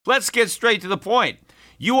Let's get straight to the point.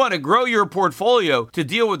 You want to grow your portfolio to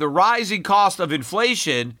deal with the rising cost of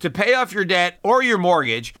inflation, to pay off your debt or your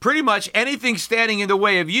mortgage, pretty much anything standing in the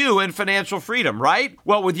way of you and financial freedom, right?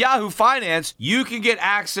 Well, with Yahoo Finance, you can get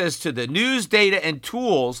access to the news, data, and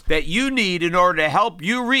tools that you need in order to help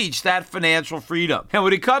you reach that financial freedom. And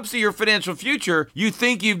when it comes to your financial future, you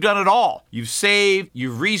think you've done it all. You've saved,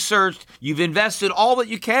 you've researched, you've invested all that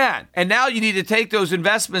you can. And now you need to take those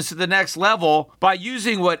investments to the next level by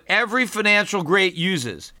using what every financial great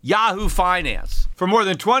uses. Yahoo Finance. For more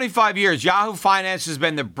than 25 years, Yahoo Finance has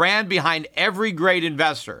been the brand behind every great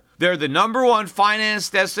investor. They're the #1 finance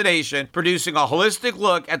destination, producing a holistic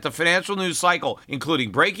look at the financial news cycle,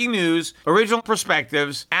 including breaking news, original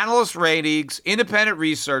perspectives, analyst ratings, independent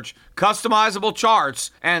research, customizable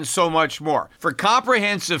charts, and so much more. For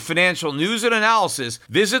comprehensive financial news and analysis,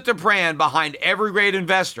 visit the brand behind every great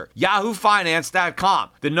investor, yahoofinance.com,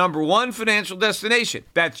 the #1 financial destination.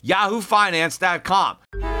 That's yahoofinance.com.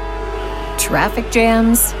 Traffic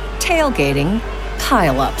jams, tailgating,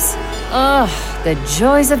 pileups. Ugh, the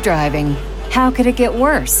joys of driving. How could it get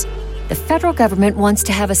worse? The federal government wants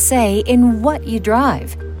to have a say in what you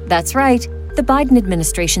drive. That's right. The Biden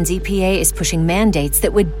administration's EPA is pushing mandates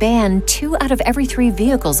that would ban 2 out of every 3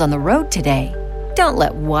 vehicles on the road today. Don't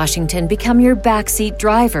let Washington become your backseat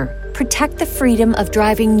driver. Protect the freedom of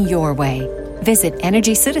driving your way. Visit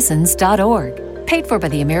EnergyCitizens.org. Paid for by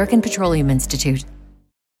the American Petroleum Institute.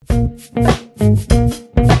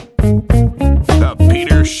 The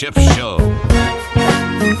Peter Schiff Show.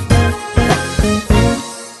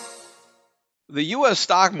 The U.S.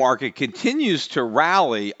 stock market continues to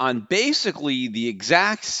rally on basically the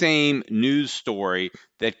exact same news story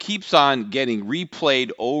that keeps on getting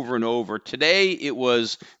replayed over and over. Today, it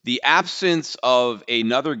was the absence of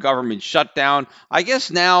another government shutdown. I guess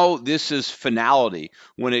now this is finality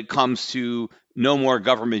when it comes to no more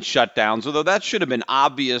government shutdowns, although that should have been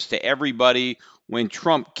obvious to everybody when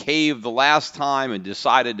Trump caved the last time and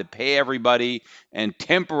decided to pay everybody and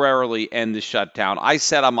temporarily end the shutdown. I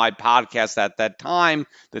said on my podcast at that time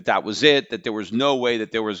that that was it, that there was no way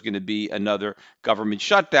that there was going to be another government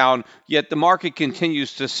shutdown, yet the market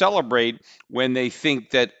continues to celebrate when they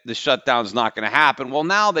think that the shutdown is not going to happen. Well,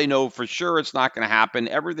 now they know for sure it's not going to happen.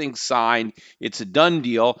 Everything's signed. It's a done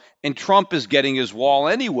deal. And Trump is getting his wall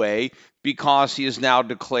anyway because he has now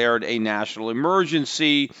declared a national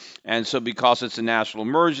emergency. And so because it's a national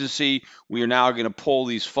emergency, we are now going to pull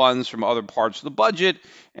these funds from other parts of the budget,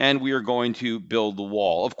 and we are going to build the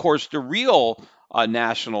wall. Of course, the real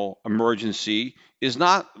national emergency is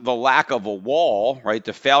not the lack of a wall, right?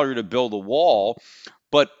 The failure to build a wall,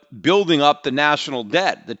 but building up the national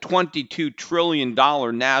debt, the $22 trillion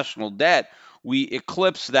national debt. We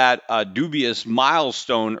eclipsed that dubious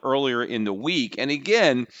milestone earlier in the week. And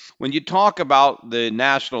again, when you talk about the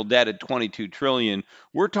national debt at $22 trillion,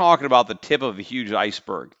 we're talking about the tip of a huge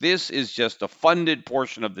iceberg. This is just a funded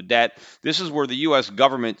portion of the debt. This is where the U.S.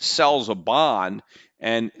 government sells a bond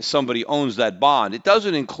and somebody owns that bond. It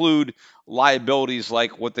doesn't include liabilities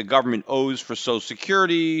like what the government owes for Social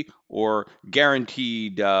Security or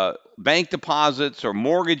guaranteed bank deposits or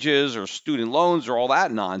mortgages or student loans or all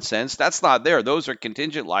that nonsense. That's not there. Those are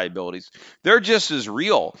contingent liabilities. They're just as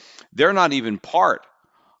real. They're not even part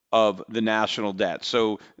of the national debt.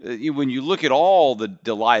 So when you look at all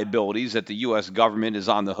the liabilities that the U.S. government is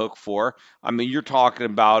on the hook for, I mean, you're talking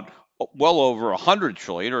about well over 100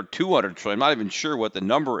 trillion or 200 trillion. I'm not even sure what the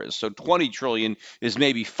number is. So 20 trillion is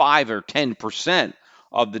maybe 5 or 10%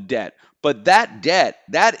 of the debt. But that debt,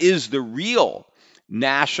 that is the real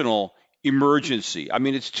national emergency. I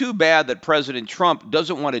mean, it's too bad that President Trump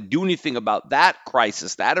doesn't want to do anything about that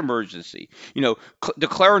crisis, that emergency. You know,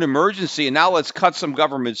 declare an emergency and now let's cut some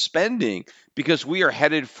government spending because we are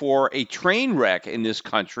headed for a train wreck in this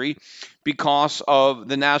country because of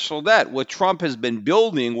the national debt. What Trump has been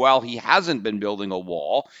building while he hasn't been building a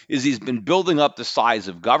wall is he's been building up the size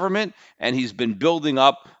of government and he's been building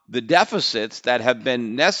up the deficits that have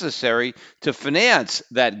been necessary to finance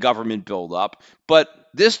that government buildup. But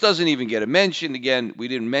this doesn't even get a mention. Again, we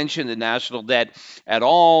didn't mention the national debt at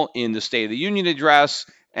all in the State of the Union address,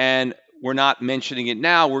 and we're not mentioning it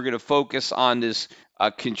now. We're going to focus on this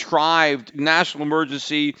contrived national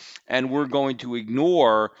emergency, and we're going to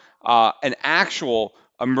ignore an actual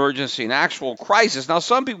emergency, an actual crisis. Now,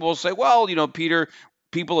 some people will say, well, you know, Peter,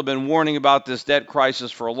 people have been warning about this debt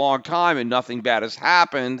crisis for a long time and nothing bad has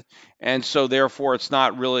happened. And so therefore, it's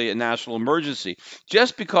not really a national emergency.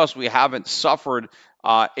 Just because we haven't suffered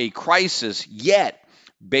a crisis yet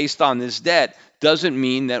based on this debt doesn't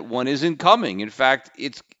mean that one isn't coming. In fact,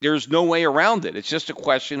 there's no way around it. It's just a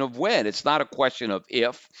question of when. It's not a question of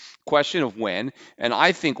if, question of when. And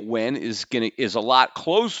I think when is a lot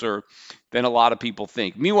closer than a lot of people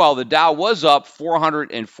think. Meanwhile, the Dow was up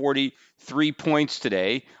 443 points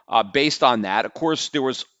today based on that. Of course, there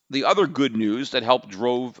was the other good news that helped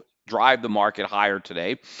drive the market higher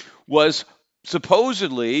today was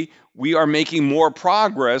supposedly we are making more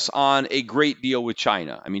progress on a great deal with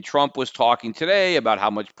China. I mean, Trump was talking today about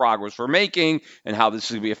how much progress we're making and how this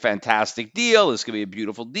is going to be a fantastic deal. This is going to be a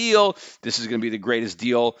beautiful deal. This is going to be the greatest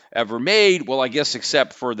deal ever made. Well, I guess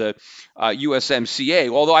except for the USMCA,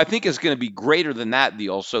 although I think it's going to be greater than that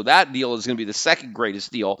deal. So that deal is going to be the second greatest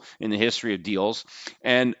deal in the history of deals.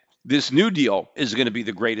 And this new deal is going to be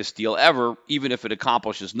the greatest deal ever, even if it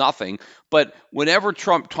accomplishes nothing. But whenever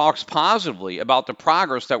Trump talks positively about the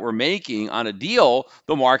progress that we're making on a deal,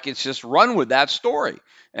 the markets just run with that story.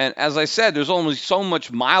 And as I said, there's only so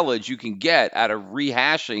much mileage you can get out of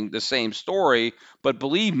rehashing the same story. But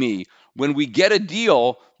believe me, when we get a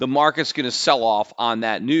deal, the market's going to sell off on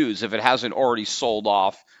that news if it hasn't already sold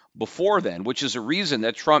off before then, which is a reason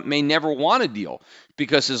that Trump may never want a deal,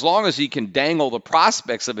 because as long as he can dangle the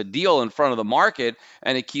prospects of a deal in front of the market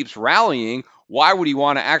and it keeps rallying, why would he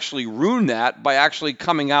want to actually ruin that by actually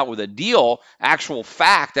coming out with a deal, actual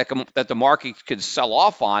fact that the market could sell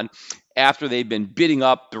off on after they've been bidding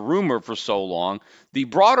up the rumor for so long? The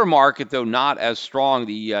broader market, though, not as strong.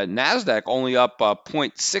 The NASDAQ only up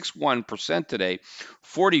 0.61% today,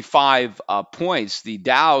 45 points. The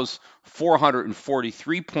Dow's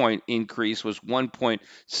 443-point increase was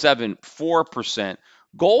 1.74%.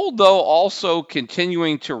 Gold, though, also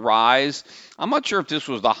continuing to rise. I'm not sure if this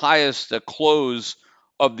was the highest close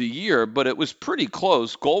of the year, but it was pretty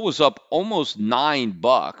close. Gold was up almost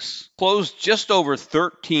 $9, closed just over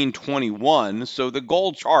 1321. So the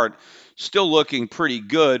gold chart still looking pretty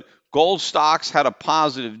good. Gold stocks had a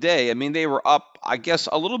positive day. I mean, they were up, I guess,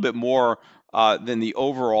 a little bit more than the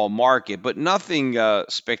overall market, but nothing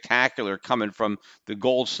spectacular coming from the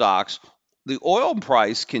gold stocks. The oil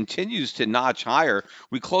price continues to notch higher.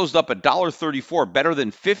 We closed up $1.34, better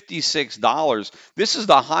than $56. This is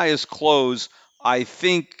the highest close, I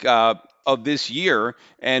think, of this year,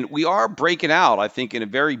 and we are breaking out, I think, in a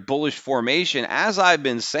very bullish formation. As I've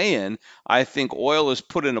been saying, I think oil is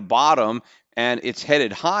put in a bottom and it's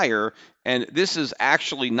headed higher. And this is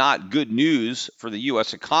actually not good news for the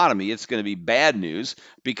U.S. economy. It's going to be bad news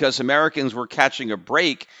because Americans were catching a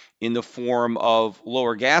break in the form of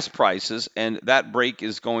lower gas prices, and that break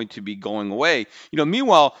is going to be going away.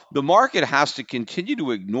 Meanwhile, the market has to continue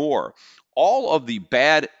to ignore all of the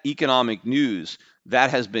bad economic news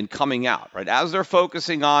that has been coming out, right? As they're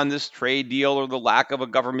focusing on this trade deal or the lack of a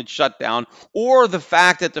government shutdown or the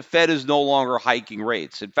fact that the Fed is no longer hiking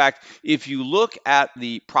rates. In fact, if you look at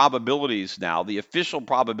the probabilities now, the official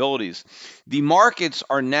probabilities, the markets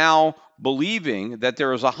are now believing that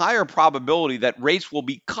there is a higher probability that rates will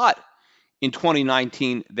be cut in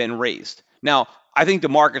 2019 than raised. Now, I think the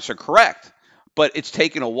markets are correct, but it's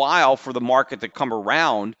taken a while for the market to come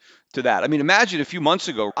around to that. I mean, imagine a few months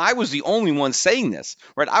ago, I was the only one saying this,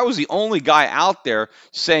 right? I was the only guy out there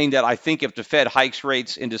saying that I think if the Fed hikes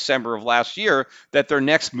rates in December of last year, that their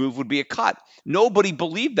next move would be a cut. Nobody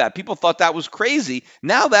believed that. People thought that was crazy.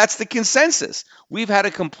 Now that's the consensus. We've had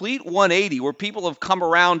a complete 180 where people have come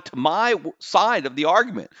around to my side of the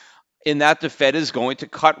argument in that the Fed is going to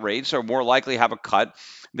cut rates or more likely have a cut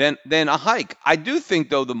than a hike. I do think,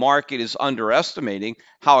 though, the market is underestimating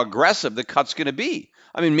how aggressive the cut's going to be.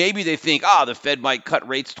 I mean, maybe they think, the Fed might cut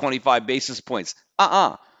rates 25 basis points.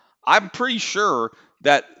 I'm pretty sure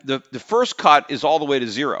that the first cut is all the way to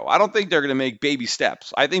zero. I don't think they're going to make baby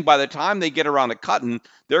steps. I think by the time they get around to cutting,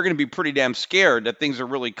 they're going to be pretty damn scared that things are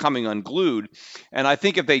really coming unglued. And I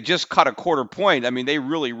think if they just cut a quarter point, I mean, they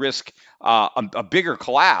really risk a bigger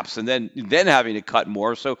collapse and then having to cut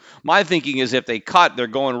more. So my thinking is if they cut, they're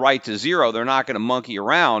going right to zero. They're not going to monkey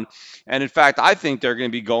around. And in fact, I think they're going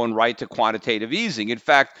to be going right to quantitative easing. In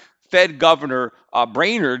fact, Fed Governor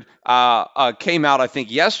Brainerd came out, I think,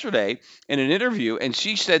 yesterday in an interview, and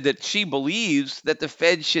she said that she believes that the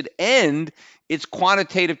Fed should end its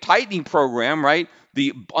quantitative tightening program, right?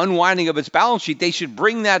 The unwinding of its balance sheet. They should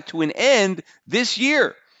bring that to an end this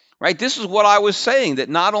year, right? This is what I was saying, that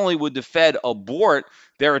not only would the Fed abort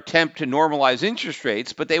their attempt to normalize interest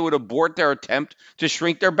rates, but they would abort their attempt to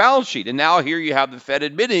shrink their balance sheet. And now here you have the Fed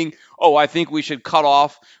admitting, I think we should cut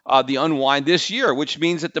off the unwind this year, which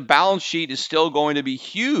means that the balance sheet is still going to be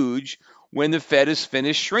huge when the Fed is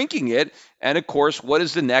finished shrinking it. And of course, what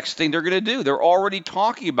is the next thing they're going to do? They're already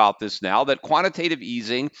talking about this now, that quantitative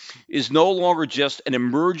easing is no longer just an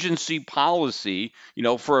emergency policy,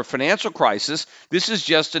 for a financial crisis. This is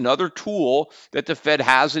just another tool that the Fed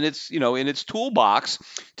has in its toolbox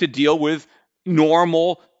to deal with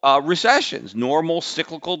normal recessions, normal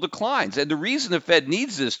cyclical declines. And the reason the Fed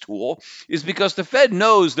needs this tool is because the Fed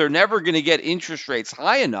knows they're never going to get interest rates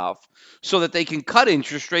high enough so that they can cut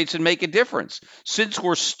interest rates and make a difference. Since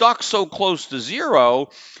we're stuck so close to zero,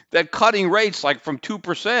 that cutting rates like from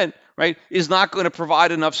 2%, right, is not going to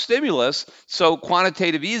provide enough stimulus. So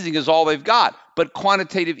quantitative easing is all they've got. But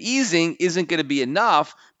quantitative easing isn't going to be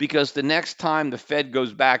enough, because the next time the Fed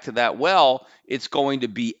goes back to that well, it's going to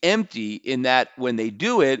be empty, in that when they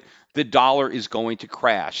do it, the dollar is going to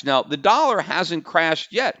crash. Now, the dollar hasn't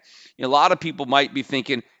crashed yet. A lot of people might be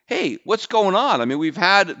thinking, hey, what's going on? I mean, we've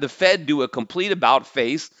had the Fed do a complete about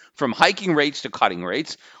face from hiking rates to cutting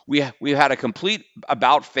rates. We've had a complete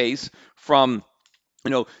about face from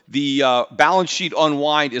the balance sheet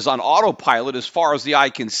unwind is on autopilot as far as the eye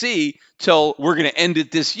can see till we're going to end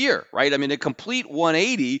it this year, right? I mean, a complete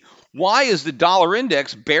 180. Why is the dollar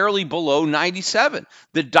index barely below 97?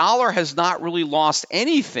 The dollar has not really lost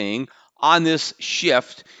anything on this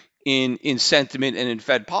shift in sentiment and in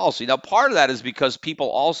Fed policy. Now, part of that is because people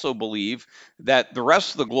also believe that the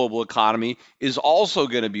rest of the global economy is also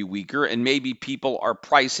going to be weaker, and maybe people are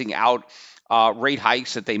pricing out rate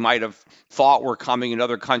hikes that they might have thought were coming in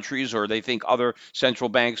other countries, or they think other central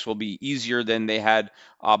banks will be easier than they had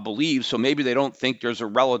believed. So maybe they don't think there's a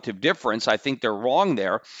relative difference. I think they're wrong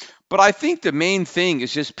there. But I think the main thing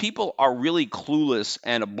is just people are really clueless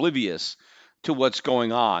and oblivious to what's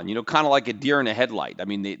going on, kind of like a deer in a headlight. I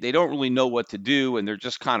mean, they don't really know what to do, and they're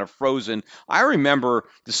just kind of frozen. I remember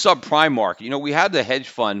the subprime market. We had the hedge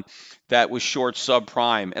fund that was short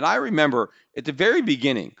subprime. And I remember at the very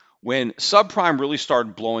beginning, when subprime really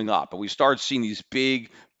started blowing up and we started seeing these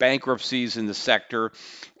big bankruptcies in the sector,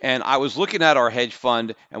 and I was looking at our hedge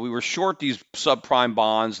fund and we were short these subprime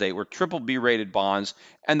bonds. They were BBB rated bonds,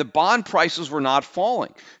 and the bond prices were not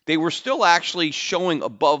falling. They were still actually showing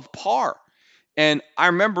above par. And I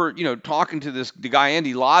remember, talking to the guy,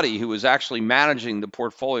 Andy Lottie, who was actually managing the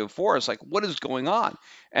portfolio for us, like, what is going on?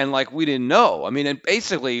 And we didn't know. I mean, and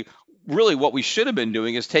basically, really what we should have been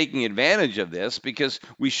doing is taking advantage of this, because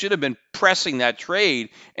we should have been pressing that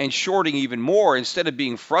trade and shorting even more, instead of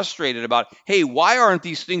being frustrated about, hey, why aren't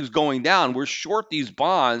these things going down? We're short these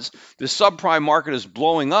bonds. The subprime market is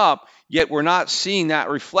blowing up, yet we're not seeing that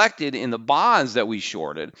reflected in the bonds that we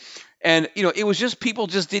shorted. And, it was just people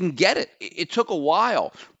just didn't get it. It took a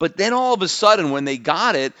while. But then all of a sudden, when they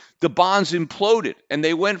got it, the bonds imploded, and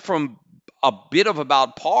they went from a bit of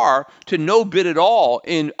about par to no bid at all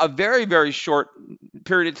in a very, very short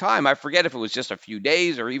period of time. I forget if it was just a few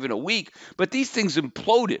days or even a week, but these things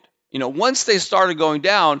imploded. Once they started going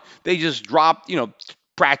down, they just dropped,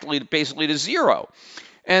 practically basically to zero.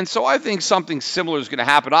 And so I think something similar is going to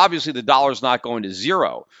happen. Obviously, the dollar's not going to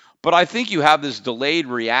zero, but I think you have this delayed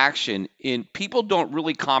reaction in people don't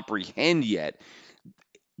really comprehend yet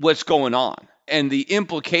what's going on and the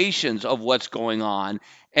implications of what's going on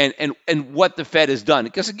and what the Fed has done.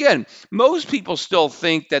 Because again, most people still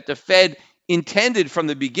think that the Fed intended from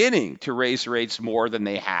the beginning to raise rates more than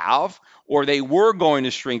they have, or they were going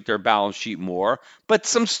to shrink their balance sheet more, but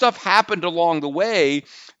some stuff happened along the way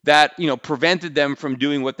that, prevented them from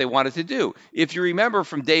doing what they wanted to do. If you remember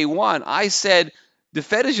from day one, I said the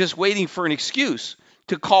Fed is just waiting for an excuse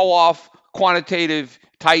to call off quantitative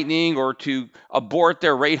tightening or to abort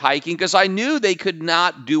their rate hiking, because I knew they could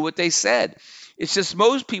not do what they said. It's just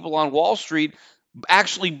most people on Wall Street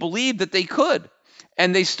actually believe that they could.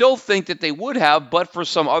 And they still think that they would have, but for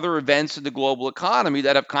some other events in the global economy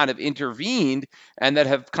that have kind of intervened and that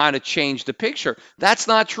have kind of changed the picture. That's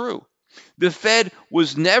not true. The Fed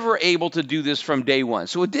was never able to do this from day one.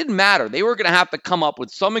 So it didn't matter. They were going to have to come up with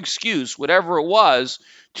some excuse, whatever it was,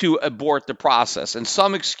 to abort the process, and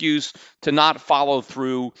some excuse to not follow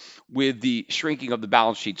through with the shrinking of the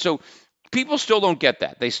balance sheet. So people still don't get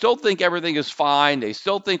that. They still think everything is fine. They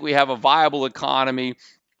still think we have a viable economy.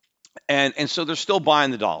 And so they're still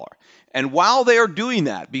buying the dollar. And while they are doing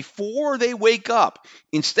that, before they wake up,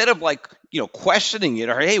 instead of questioning it,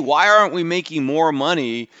 or, hey, why aren't we making more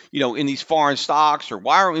money, in these foreign stocks, or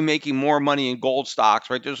why aren't we making more money in gold stocks,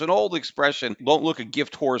 right? There's an old expression, don't look a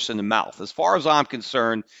gift horse in the mouth. As far as I'm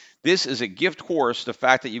concerned, this is a gift horse, the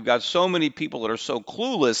fact that you've got so many people that are so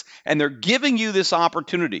clueless, and they're giving you this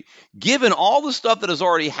opportunity, given all the stuff that has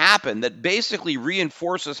already happened that basically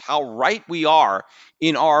reinforces how right we are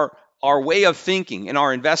in our our way of thinking and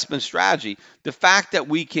our investment strategy, the fact that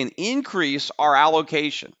we can increase our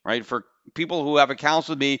allocation, right? For people who have accounts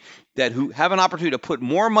with me who have an opportunity to put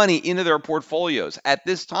more money into their portfolios at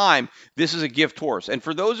this time, this is a gift horse. And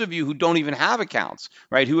for those of you who don't even have accounts,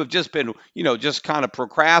 right, who have just been, just kind of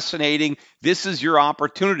procrastinating, this is your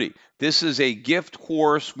opportunity. This is a gift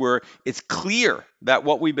horse where it's clear that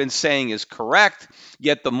what we've been saying is correct,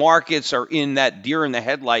 yet the markets are in that deer in the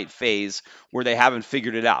headlight phase where they haven't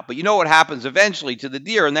figured it out. But you know what happens eventually to the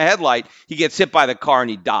deer in the headlight? He gets hit by the car and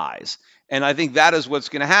he dies. And I think that is what's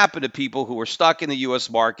going to happen to people who are stuck in the U.S.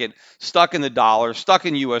 market, stuck in the dollar, stuck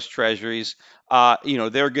in U.S. treasuries.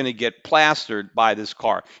 They're going to get plastered by this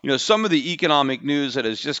car. Some of the economic news that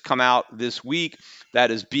has just come out this week that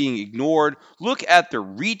is being ignored. Look at the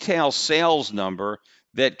retail sales number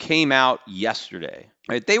that came out yesterday.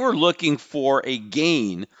 Right? They were looking for a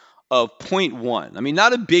gain of 0.1. I mean,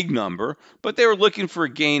 not a big number, but they were looking for a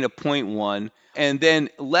gain of 0.1. And then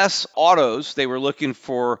less autos, they were looking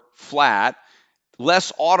for flat.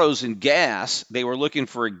 Less autos and gas, they were looking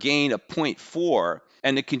for a gain of 0.4.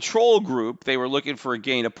 And the control group, they were looking for a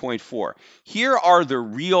gain of 0.4. Here are the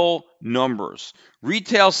real numbers.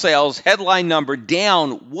 Retail sales, headline number,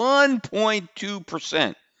 down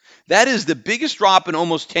 1.2%. That is the biggest drop in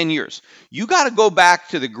almost 10 years. You got to go back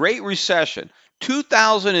to the Great Recession,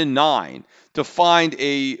 2009, to find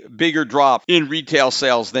a bigger drop in retail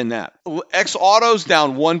sales than that. Ex-autos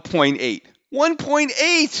down 1.8.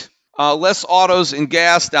 1.8! Less autos and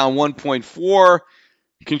gas down 1.4.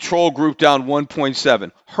 Control group down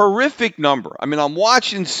 1.7. Horrific number. I mean, I'm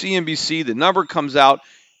watching CNBC. The number comes out.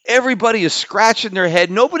 Everybody is scratching their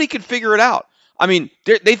head. Nobody can figure it out. I mean,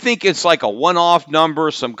 they think it's like a one-off number,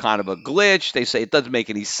 some kind of a glitch. They say it doesn't make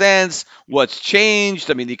any sense. What's changed?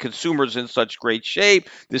 I mean, the consumer's in such great shape.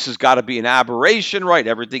 This has got to be an aberration, right?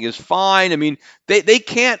 Everything is fine. I mean, they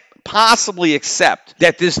can't possibly accept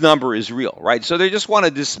that this number is real, right? So they just want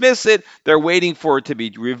to dismiss it. They're waiting for it to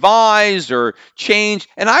be revised or changed.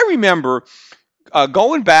 And I remember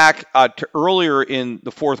going back to earlier in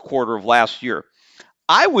the fourth quarter of last year,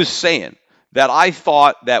 I was saying that I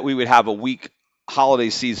thought that we would have a weak holiday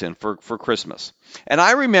season for Christmas. And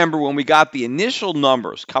I remember when we got the initial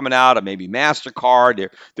numbers coming out of maybe MasterCard,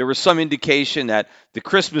 there was some indication that the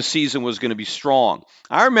Christmas season was going to be strong.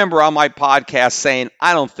 I remember on my podcast saying,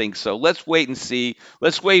 I don't think so. Let's wait and see.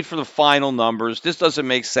 Let's wait for the final numbers. This doesn't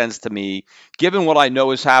make sense to me, given what I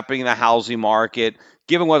know is happening in the housing market,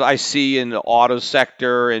 given what I see in the auto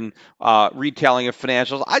sector and retailing of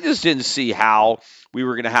financials. I just didn't see how we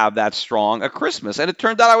were going to have that strong a Christmas. And it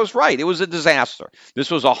turned out I was right. It was a disaster. This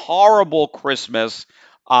was a horrible Christmas.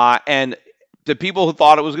 And the people who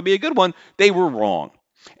thought it was going to be a good one, they were wrong.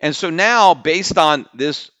 And so now, based on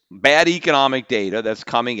this bad economic data that's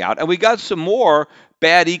coming out, and we got some more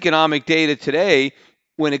bad economic data today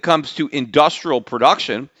when it comes to industrial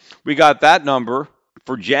production. We got that number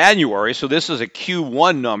for January. So this is a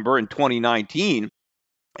Q1 number in 2019.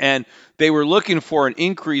 And they were looking for an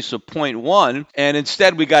increase of 0.1, and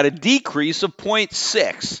instead we got a decrease of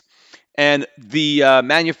 0.6. And the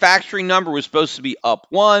manufacturing number was supposed to be up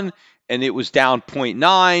 1, and it was down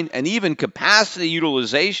 0.9. And even capacity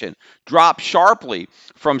utilization dropped sharply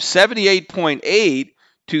from 78.8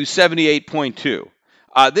 to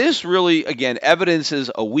 78.2. This really, again, evidences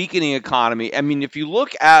a weakening economy. I mean, if you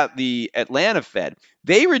look at the Atlanta Fed,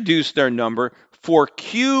 they reduced their number for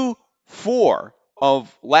Q4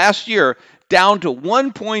 of last year down to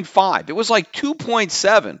 1.5. It was like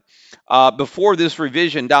 2.7 before this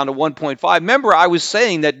revision down to 1.5. Remember, I was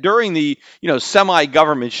saying that during the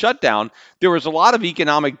semi-government shutdown, there was a lot of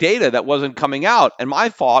economic data that wasn't coming out, and my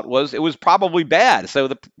thought was it was probably bad. So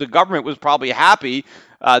the government was probably happy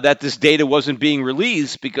that this data wasn't being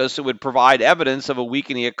released because it would provide evidence of a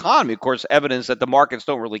weakening economy. Of course, evidence that the markets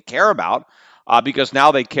don't really care about because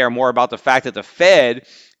now they care more about the fact that the Fed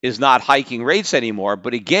is not hiking rates anymore.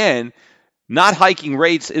 But again, not hiking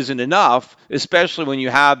rates isn't enough, especially when you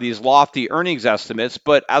have these lofty earnings estimates.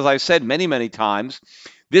 But as I've said many, many times,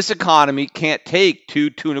 this economy can't take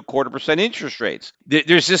 2.25% interest rates.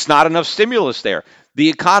 There's just not enough stimulus there. The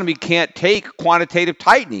economy can't take quantitative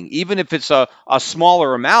tightening, even if it's a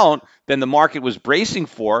smaller amount than the market was bracing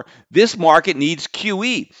for. This market needs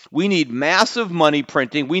QE. We need massive money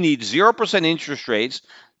printing. We need 0% interest rates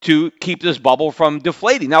to keep this bubble from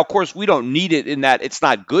deflating. Now, of course, we don't need it in that it's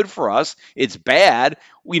not good for us. It's bad.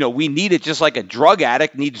 We need it just like a drug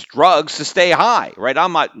addict needs drugs to stay high, right?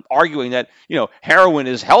 I'm not arguing that, heroin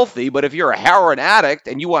is healthy, but if you're a heroin addict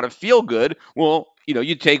and you want to feel good, well,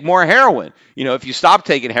 you take more heroin. If you stop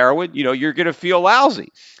taking heroin, you're going to feel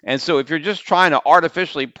lousy. And so if you're just trying to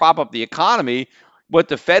artificially prop up the economy, what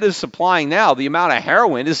the Fed is supplying now, the amount of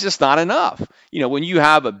heroin is just not enough. When you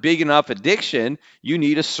have a big enough addiction, you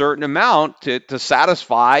need a certain amount to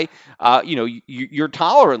satisfy, your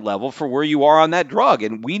tolerant level for where you are on that drug.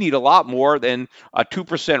 And we need a lot more than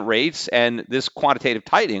 2% rates and this quantitative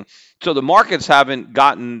tightening. So the markets haven't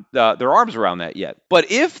gotten their arms around that yet. But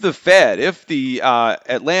if the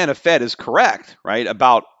Atlanta Fed is correct, right,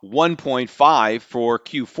 about 1.5 for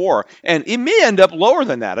Q4, and it may end up lower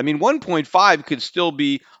than that. I mean, 1.5 could still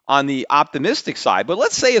be on the optimistic side, but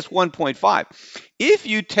let's say it's 1.5. If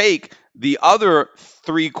you take the other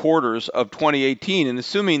 3 quarters of 2018, and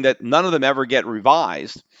assuming that none of them ever get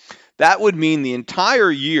revised, that would mean the entire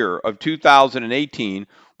year of 2018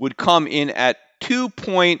 would come in at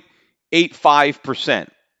 2.85%.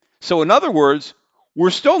 So in other words, we're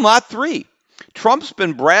still not 3. Trump's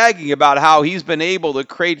been bragging about how he's been able to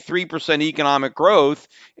create 3% economic growth,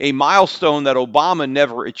 a milestone that Obama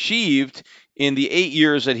never achieved in the 8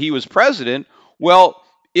 years that he was president. Well,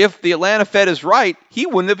 if the Atlanta Fed is right, he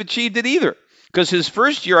wouldn't have achieved it either, because his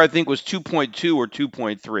first year, I think, was 2.2 or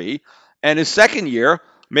 2.3, and his second year,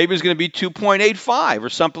 maybe it's going to be 2.85 or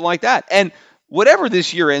something like that. And whatever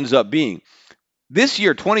this year ends up being, this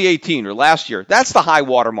year, 2018 or last year, that's the high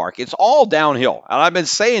water mark. It's all downhill. And I've been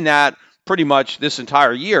saying that pretty much this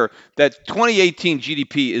entire year, that 2018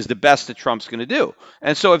 GDP is the best that Trump's going to do.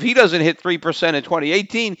 And so if he doesn't hit 3% in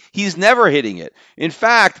 2018, he's never hitting it. In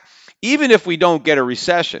fact, even if we don't get a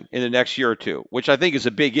recession in the next year or two, which I think is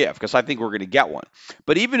a big if, because I think we're going to get one.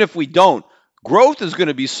 But even if we don't, growth is going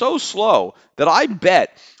to be so slow that I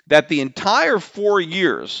bet that the entire 4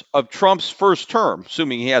 years of Trump's first term,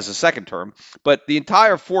 assuming he has a second term, but the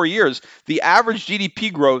entire 4 years, the average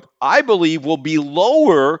GDP growth, I believe, will be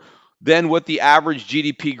lower than what the average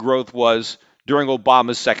GDP growth was during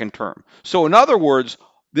Obama's second term. So in other words,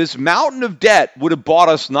 this mountain of debt would have bought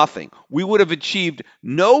us nothing. We would have achieved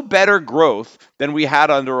no better growth than we had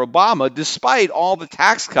under Obama, despite all the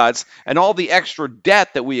tax cuts and all the extra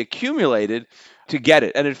debt that we accumulated to get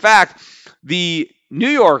it. And in fact, the New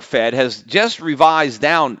York Fed has just revised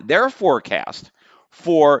down their forecast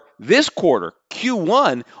for this quarter,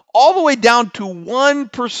 Q1, all the way down to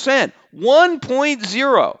 1%,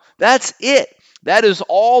 1.0. That's it. That is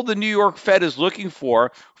all the New York Fed is looking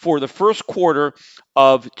for the first quarter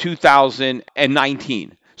of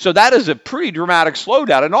 2019. So that is a pretty dramatic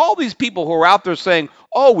slowdown. And all these people who are out there saying,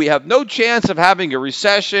 oh, we have no chance of having a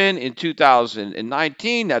recession in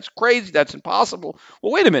 2019. That's crazy. That's impossible.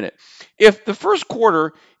 Well, wait a minute. If the first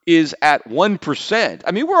quarter is at 1%,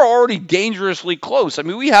 I mean, we're already dangerously close. I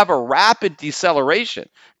mean, we have a rapid deceleration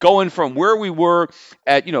going from where we were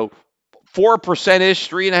at, 4%-ish,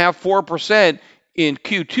 3.5%, 4% in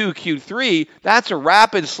Q2, Q3. That's a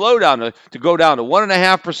rapid slowdown to go down to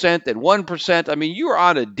 1.5%, then 1%. I mean, you are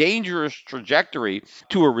on a dangerous trajectory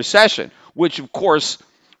to a recession, which, of course,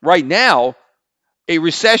 right now, a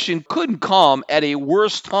recession couldn't come at a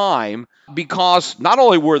worse time, because not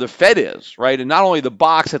only where the Fed is, right, and not only the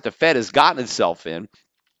box that the Fed has gotten itself in,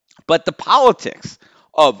 but the politics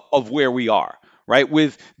of where we are, right,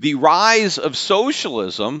 with the rise of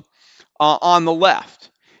socialism on the left.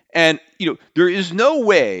 And, there is no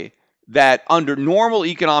way that under normal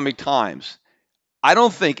economic times, I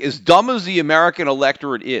don't think, as dumb as the American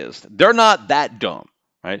electorate is, they're not that dumb,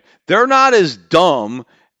 right? They're not as dumb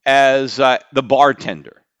as the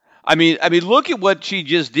bartender. I mean, look at what she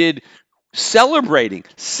just did, celebrating,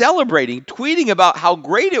 tweeting about how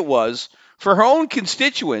great it was for her own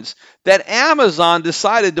constituents that Amazon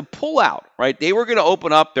decided to pull out, right? They were going to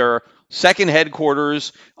open up their second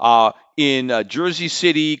headquarters in Jersey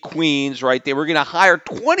City, Queens, right? They were going to hire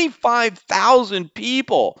 25,000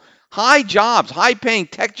 people, high jobs, high-paying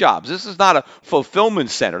tech jobs. This is not a fulfillment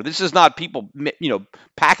center. This is not people,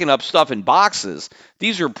 packing up stuff in boxes.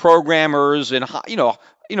 These are programmers and,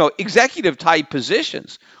 executive-type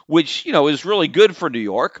positions, which, is really good for New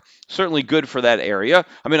York, certainly good for that area.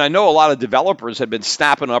 I mean, I know a lot of developers have been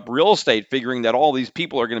snapping up real estate, figuring that all these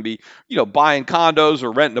people are going to be, buying condos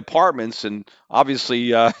or renting apartments, and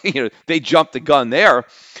obviously, they jumped the gun there.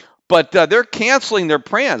 But they're canceling their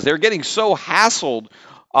plans. They're getting so hassled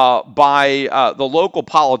by the local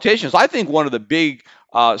politicians. I think one of the big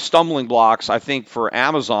stumbling blocks, I think, for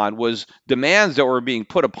Amazon was demands that were being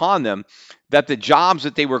put upon them that the jobs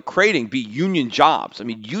that they were creating be union jobs. I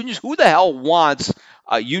mean, unions, who the hell wants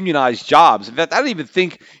unionized jobs? In fact, I don't even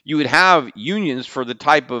think you would have unions for the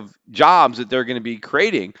type of jobs that they're going to be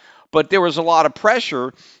creating. But there was a lot of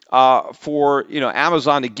pressure for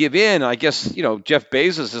Amazon to give in. I guess Jeff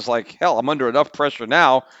Bezos is like, hell, I'm under enough pressure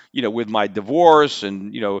now, with my divorce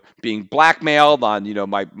and being blackmailed on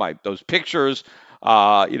my those pictures,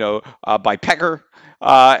 by Pecker.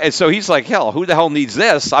 And so he's like, hell, who the hell needs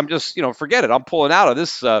this? I'm just, forget it. I'm pulling out of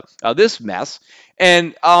this mess.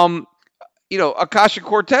 And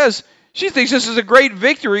Ocasio-Cortez, she thinks this is a great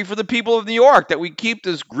victory for the people of New York, that we keep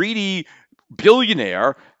this greedy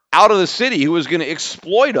billionaire out of the city who is going to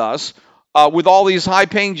exploit us with all these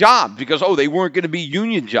high-paying jobs because, they weren't going to be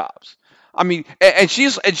union jobs. I mean, and she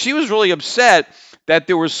was really upset that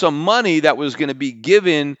there was some money that was going to be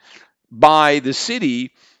given by the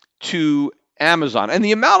city to Amazon. And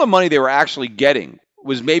the amount of money they were actually getting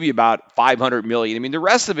was maybe about $500 million. I mean, the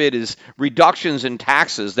rest of it is reductions in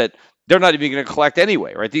taxes that they're not even going to collect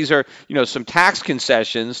anyway, right? These are, some tax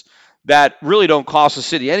concessions that really don't cost the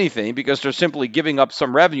city anything because they're simply giving up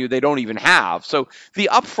some revenue they don't even have. So the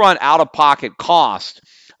upfront out-of-pocket cost,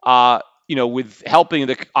 with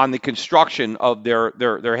helping on the construction of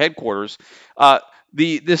their headquarters,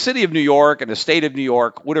 the city of New York and the state of New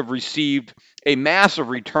York would have received a massive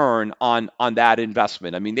return on that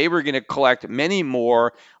investment. I mean, they were going to collect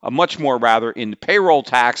much more rather, in payroll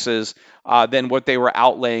taxes than what they were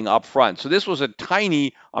outlaying up front. So this was a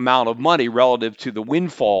tiny amount of money relative to the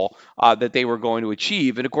windfall that they were going to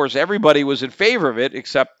achieve. And of course, everybody was in favor of it,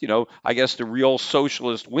 except, I guess the real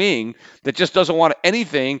socialist wing that just doesn't want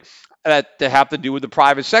anything that to have to do with the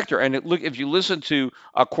private sector. And if you listen to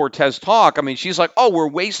Cortez talk, I mean, she's like, we're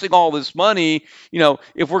wasting all this money,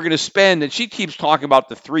 if we're going to spend, and she keeps talking about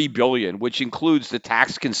the $3 billion, which includes the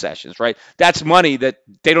tax concessions, right? That's money that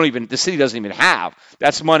the city doesn't even have.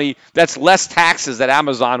 That's money, that's less taxes that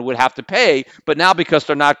Amazon would have to pay, but now because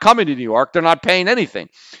they're not coming to New York, they're not paying anything.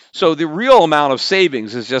 So the real amount of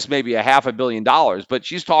savings is just maybe $500 million, but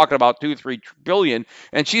she's talking about $2-3 billion,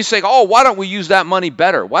 and she's saying, why don't we use that money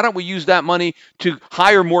better? Why don't we use that money to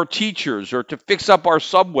hire more teachers or to fix up our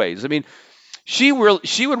subways? I mean, she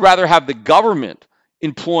would rather have the government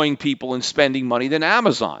employing people and spending money than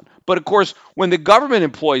Amazon. But of course, when the government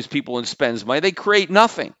employs people and spends money, they create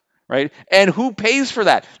nothing. Right? And who pays for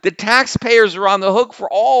that? The taxpayers are on the hook for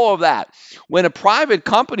all of that. When a private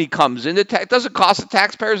company comes in, it doesn't cost the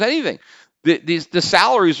taxpayers anything. The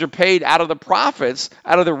salaries are paid out of the profits,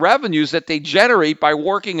 out of the revenues that they generate by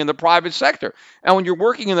working in the private sector. And when you're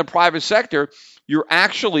working in the private sector, you're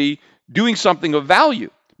actually doing something of value.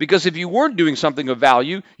 Because if you weren't doing something of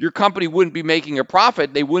value, your company wouldn't be making a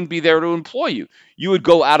profit. They wouldn't be there to employ you. You would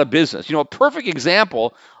go out of business. A perfect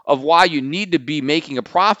example of why you need to be making a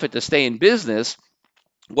profit to stay in business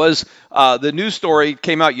was the news story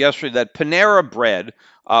came out yesterday that Panera Bread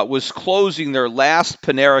was closing their last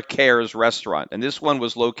Panera Cares restaurant. And this one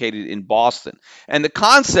was located in Boston. And the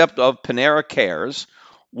concept of Panera Cares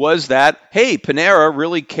was that, hey, Panera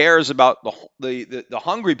really cares about the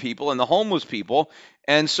hungry people and the homeless people.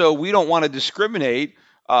 And so we don't want to discriminate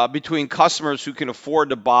between customers who can afford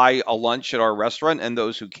to buy a lunch at our restaurant and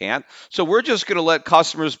those who can't. So we're just going to let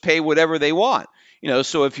customers pay whatever they want.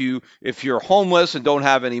 So if you're homeless and don't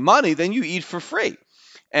have any money, then you eat for free.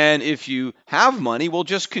 And if you have money, we'll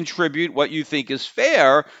just contribute what you think is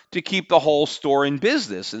fair to keep the whole store in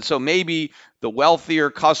business. And so maybe the wealthier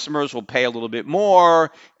customers will pay a little bit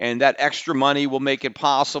more, and that extra money will make it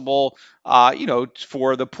possible,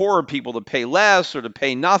 for the poorer people to pay less or to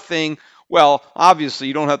pay nothing. Well, obviously,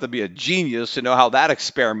 you don't have to be a genius to know how that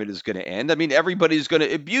experiment is going to end. I mean, everybody's going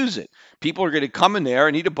to abuse it. People are going to come in there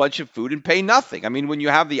and eat a bunch of food and pay nothing. I mean, when you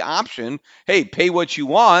have the option, hey, pay what you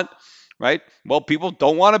want, right? Well, people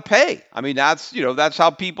don't want to pay. I mean, that's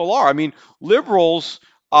how people are. I mean, liberals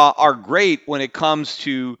are great when it comes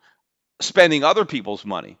to spending other people's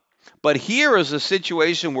money. But here is a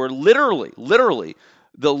situation where literally,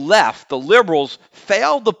 the left, the liberals,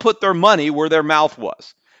 failed to put their money where their mouth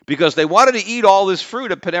was. Because they wanted to eat all this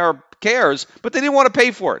fruit at Panera Cares, but they didn't want to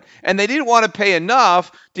pay for it. And they didn't want to pay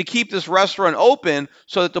enough to keep this restaurant open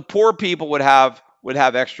so that the poor people would have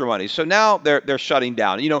extra money. So now they're shutting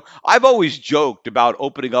down. I've always joked about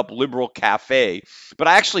opening up Liberal Cafe,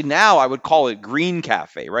 but now I would call it Green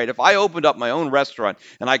Cafe, right? If I opened up my own restaurant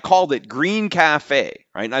and I called it Green Cafe,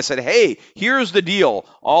 right? And I said, hey, here's the deal.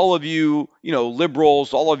 All of you,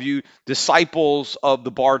 liberals, all of you disciples of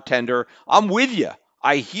the bartender, I'm with you.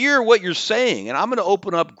 I hear what you're saying, and I'm going to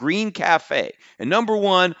open up Green Cafe. And number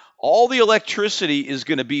one, all the electricity is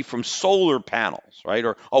going to be from solar panels, right?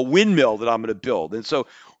 Or a windmill that I'm going to build. And so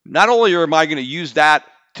not only am I going to use that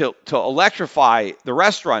to electrify the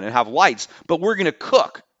restaurant and have lights, but we're going to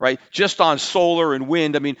cook, right? Just on solar and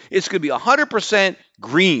wind. I mean, it's going to be 100%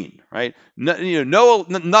 green, right?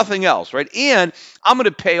 Nothing else, right? And I'm going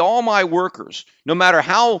to pay all my workers, no matter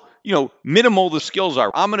how minimal the skills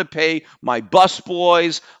are. I'm going to pay my bus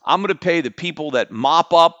boys. I'm going to pay the people that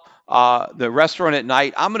mop up the restaurant at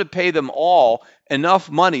night. I'm going to pay them all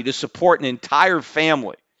enough money to support an entire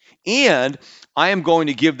family. And I am going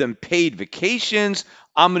to give them paid vacations.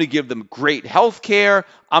 I'm going to give them great health care.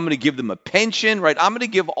 I'm going to give them a pension, right? I'm going to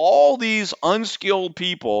give all these unskilled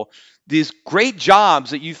people these great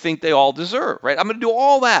jobs that you think they all deserve, right? I'm going to do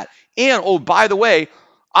all that. And, oh, by the way,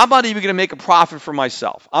 I'm not even going to make a profit for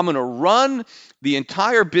myself. I'm going to run the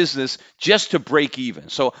entire business just to break even.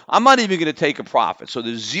 So I'm not even going to take a profit. So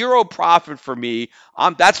there's zero profit for me.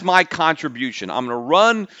 That's my contribution. I'm going to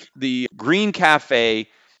run the Green Cafe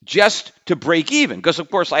just to break even, because of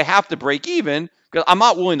course I have to break even because I'm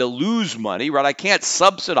not willing to lose money, right? I can't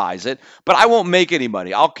subsidize it, but I won't make any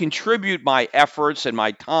money. I'll contribute my efforts and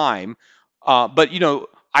my time, but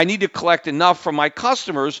I need to collect enough from my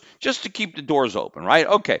customers just to keep the doors open, right?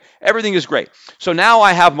 Okay, everything is great. So now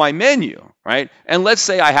I have my menu, right? And let's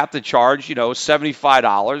say I have to charge,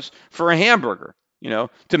 $75 for a hamburger,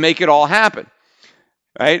 to make it all happen.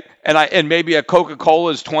 Right, and maybe a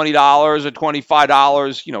Coca-Cola is $20 or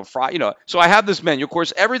 $25, So I have this menu. Of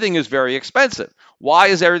course, everything is very expensive. Why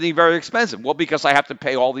is everything very expensive? Well, because I have to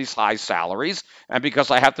pay all these high salaries, and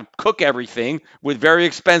because I have to cook everything with very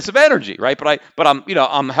expensive energy, right? But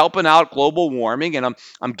I'm helping out global warming, and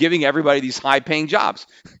I'm giving everybody these high-paying jobs.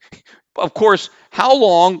 Of course, how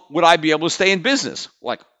long would I be able to stay in business?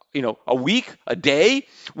 Like, a week, a day?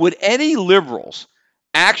 Would any liberals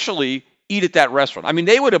actually eat at that restaurant? I mean,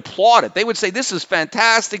 they would applaud it. They would say, "This is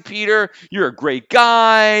fantastic, Peter. You're a great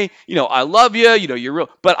guy. I love you. You're real."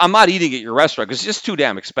 But I'm not eating at your restaurant because it's just too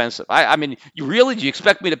damn expensive. I mean, do you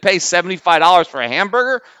expect me to pay $75 for a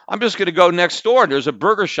hamburger? I'm just going to go next door and there's a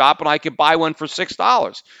burger shop and I can buy one for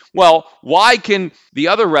 $6. Well, why can the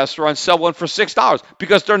other restaurants sell one for $6?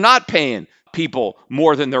 Because they're not paying people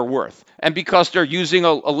more than they're worth, and because they're using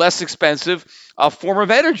a less expensive form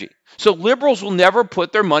of energy. So liberals will never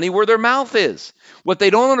put their money where their mouth is. What they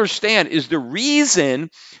don't understand is the reason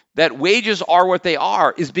that wages are what they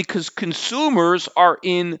are is because consumers are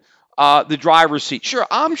in the driver's seat. Sure,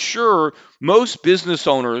 I'm sure most business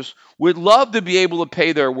owners would love to be able to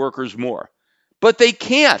pay their workers more, but they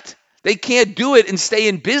can't. They can't do it and stay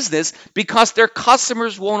in business because their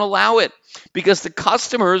customers won't allow it, because the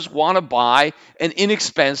customers want to buy an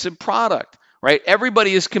inexpensive product, right?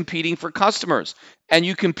 Everybody is competing for customers, and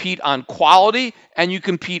you compete on quality and you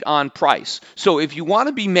compete on price. So if you want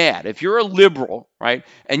to be mad, if you're a liberal, right,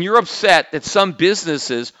 and you're upset that some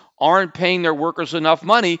businesses aren't paying their workers enough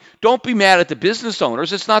money, don't be mad at the business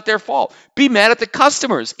owners. It's not their fault. Be mad at the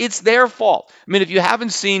customers. It's their fault. I mean, if you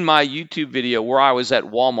haven't seen my YouTube video where I was at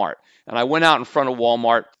Walmart, and I went out in front of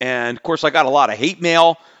Walmart, and of course I got a lot of hate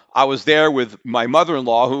mail. I was there with my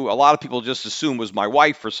mother-in-law, who a lot of people just assume was my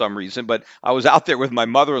wife for some reason, but I was out there with my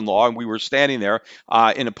mother-in-law, and we were standing there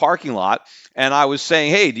in a parking lot, and I was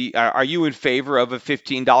saying, "Hey, are you in favor of a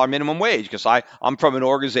 $15 minimum wage?" Because I'm from an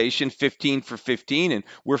organization, 15 for 15, and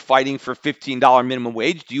we're fighting for $15 minimum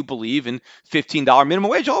wage. Do you believe in $15 minimum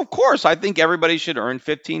wage? Oh, of course. I think everybody should earn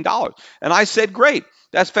 $15. And I said, great.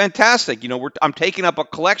 That's fantastic. I'm taking up a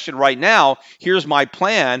collection right now. Here's my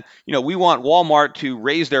plan. We want Walmart to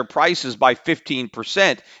raise their prices by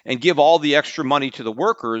 15% and give all the extra money to the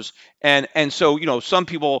workers. And so, some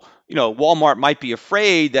people, Walmart might be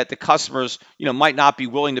afraid that the customers, might not be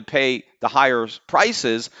willing to pay the higher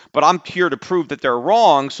prices, but I'm here to prove that they're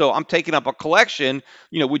wrong. So I'm taking up a collection.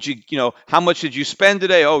 Would you, how much did you spend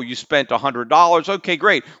today? Oh, you spent $100. Okay,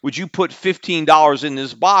 great. Would you put $15 in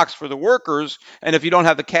this box for the workers? And if you don't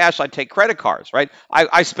have the cash, I take credit cards, right?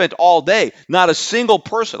 I spent all day, not a single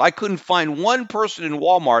person. I couldn't find one person in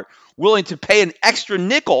Walmart willing to pay an extra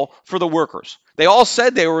nickel for the workers. They all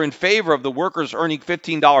said they were in favor of the workers earning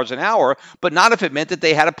 $15 an hour, but not if it meant that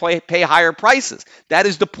they had to pay higher prices. That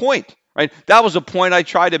is the point, right? That was a point I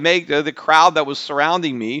tried to make to the crowd that was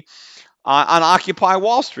surrounding me on Occupy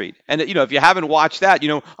Wall Street. And, if you haven't watched that,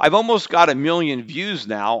 I've almost got 1 million views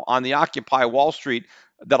now on the Occupy Wall Street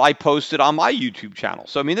that I posted on my YouTube channel.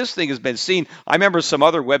 So, this thing has been seen. I remember some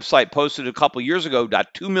other website posted a couple years ago,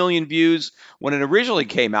 got 2 million views. When it originally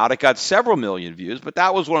came out, it got several million views, but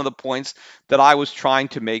that was one of the points that I was trying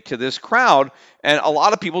to make to this crowd, and a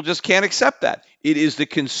lot of people just can't accept that. It is the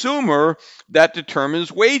consumer that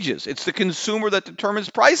determines wages. It's the consumer that determines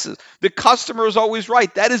prices. The customer is always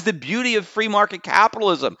right. That is the beauty of free market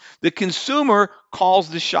capitalism. The consumer calls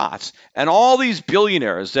the shots. And all these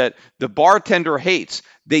billionaires that the bartender hates,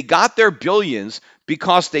 they got their billions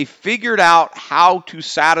because they figured out how to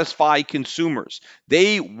satisfy consumers.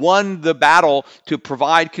 They won the battle to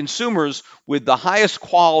provide consumers with the highest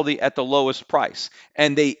quality at the lowest price.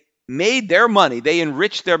 And they made their money. They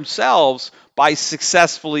enriched themselves by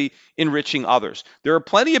successfully enriching others. There are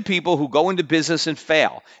plenty of people who go into business and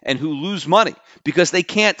fail and who lose money because they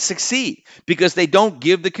can't succeed, because they don't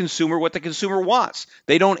give the consumer what the consumer wants.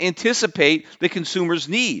 They don't anticipate the consumer's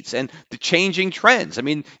needs and the changing trends. I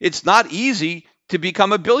mean, it's not easy to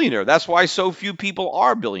become a billionaire. That's why so few people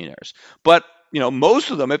are billionaires. But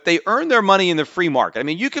most of them, if they earn their money in the free market, I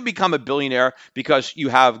mean, you can become a billionaire because you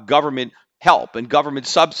have government help and government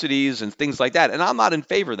subsidies and things like that. And I'm not in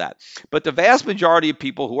favor of that. But the vast majority of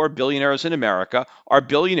people who are billionaires in America are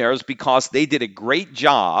billionaires because they did a great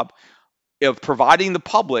job of providing the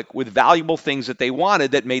public with valuable things that they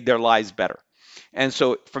wanted that made their lives better. And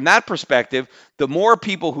so from that perspective, the more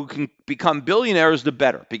people who can become billionaires, the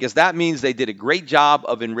better, because that means they did a great job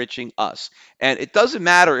of enriching us. And it doesn't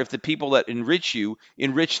matter if the people that enrich you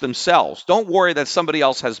enrich themselves. Don't worry that somebody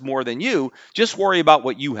else has more than you. Just worry about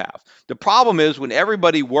what you have. The problem is when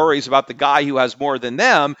everybody worries about the guy who has more than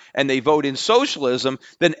them and they vote in socialism,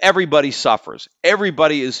 then everybody suffers.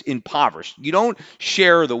 Everybody is impoverished. You don't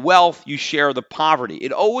share the wealth, you share the poverty.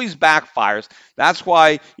 It always backfires. That's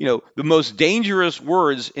why, the most dangerous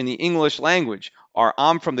words in the English language are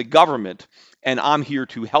 "I'm from the government and I'm here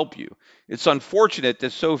to help you." It's unfortunate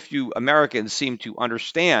that so few Americans seem to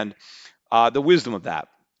understand the wisdom of that.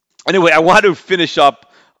 Anyway, I want to finish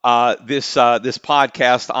up this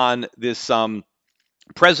podcast on this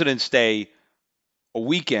President's Day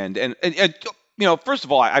weekend. And first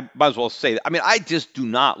of all, I might as well say that. I mean, I just do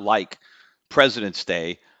not like President's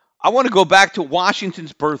Day. I want to go back to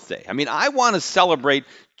Washington's birthday. I mean, I want to celebrate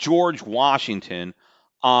George Washington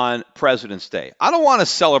on President's Day. I don't want to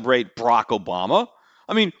celebrate Barack Obama.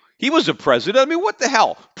 I mean, he was a president. I mean, what the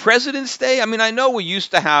hell? President's Day? I mean, I know we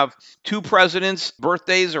used to have two presidents'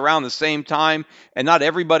 birthdays around the same time, and not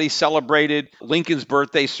everybody celebrated Lincoln's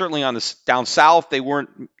birthday. Certainly down south, they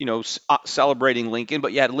weren't, celebrating Lincoln,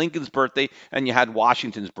 but you had Lincoln's birthday and you had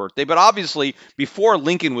Washington's birthday. But obviously, before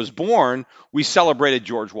Lincoln was born, we celebrated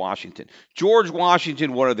George Washington. George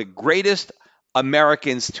Washington, one of the greatest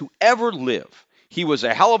Americans to ever live. He was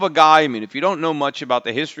a hell of a guy. I mean, if you don't know much about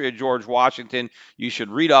the history of George Washington, you should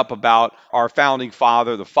read up about our founding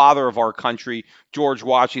father, the father of our country, George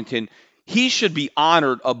Washington. He should be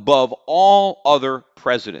honored above all other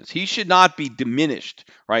presidents. He should not be diminished,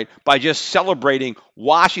 right, by just celebrating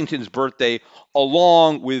Washington's birthday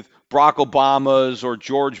along with Barack Obama's or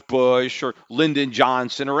George Bush or Lyndon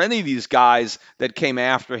Johnson or any of these guys that came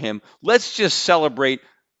after him. Let's just celebrate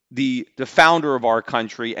the founder of our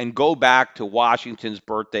country and go back to Washington's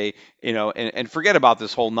birthday, and forget about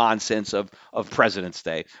this whole nonsense of President's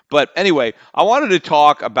Day. But anyway, I wanted to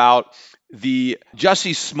talk about the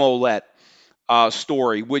Jussie Smollett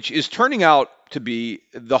story, which is turning out to be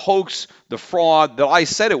the hoax, the fraud that I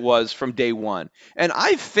said it was from day one. And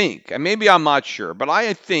I think, and maybe I'm not sure, but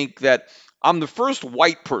I think that I'm the first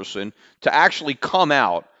white person to actually come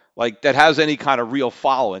out like that has any kind of real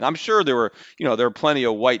following. I'm sure there are plenty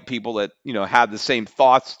of white people that, had the same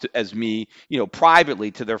thoughts as me,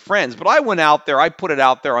 privately to their friends. But I went out there, I put it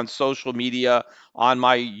out there on social media, on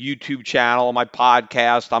my YouTube channel, on my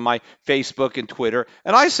podcast, on my Facebook and Twitter.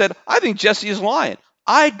 And I said, I think Jussie is lying.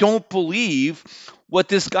 I don't believe what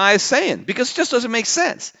this guy is saying because it just doesn't make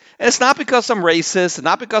sense. And it's not because I'm racist and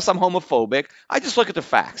not because I'm homophobic. I just look at the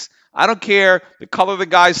facts. I don't care the color of the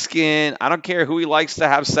guy's skin. I don't care who he likes to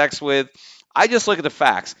have sex with. I just look at the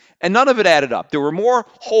facts. And none of it added up. There were more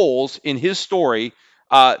holes in his story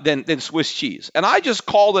than Swiss cheese. And I just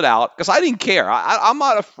called it out because I didn't care. I'm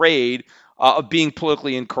not afraid of being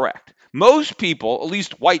politically incorrect. Most people, at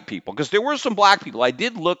least white people, because there were some black people. I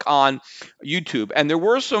did look on YouTube, and there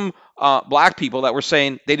were some black people that were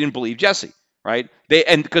saying they didn't believe Jussie. Right?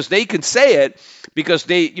 Because they can say it because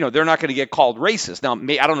they're not going to get called racist. Now,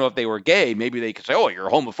 I don't know if they were gay. Maybe they could say, "Oh,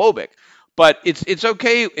 you're homophobic." But it's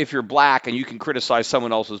okay if you're black and you can criticize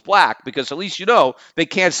someone else as black because at least they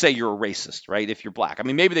can't say you're a racist, right? If you're black. I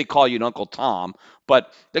mean, maybe they call you an Uncle Tom,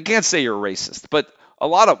 but they can't say you're a racist. But a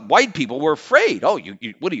lot of white people were afraid. Oh,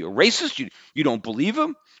 what are you, a racist? You don't believe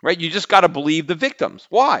him, right? You just got to believe the victims.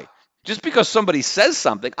 Why? Just because somebody says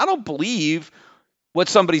something, I don't believe what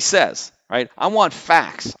somebody says. Right? I want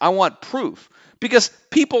facts. I want proof because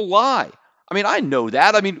people lie. I mean, I know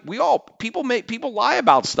that. I mean, people lie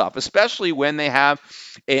about stuff, especially when they have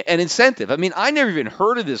an incentive. I mean, I never even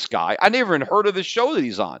heard of this guy. I never even heard of the show that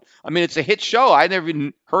he's on. I mean, it's a hit show. I never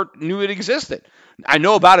even knew it existed. I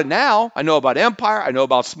know about it now. I know about Empire. I know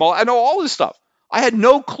about Small. I know all this stuff. I had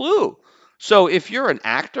no clue. So if you're an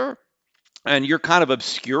actor and you're kind of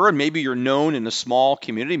obscure, and maybe you're known in a small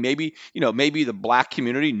community, maybe the black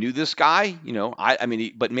community knew this guy,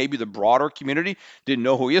 but maybe the broader community didn't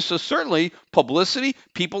know who he is. So certainly publicity,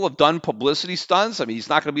 people have done publicity stunts. I mean, he's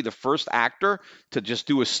not going to be the first actor to just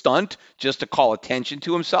do a stunt just to call attention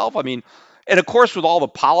to himself. I mean, and of course, with all the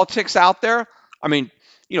politics out there, I mean,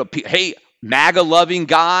 hey, MAGA loving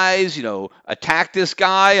guys, attack this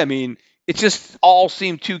guy. I mean, it just all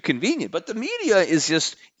seemed too convenient. But the media is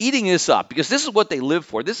just eating this up because this is what they live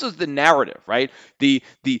for. This is the narrative, right? The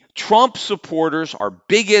Trump supporters are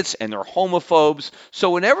bigots and they're homophobes.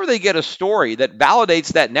 So whenever they get a story that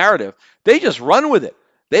validates that narrative, they just run with it.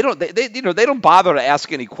 They don't bother to ask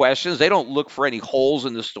any questions. They don't look for any holes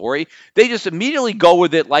in the story. They just immediately go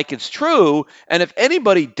with it like it's true. And if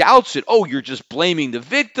anybody doubts it, oh, you're just blaming the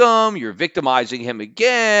victim. You're victimizing him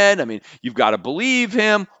again. I mean, you've got to believe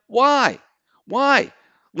him. Why?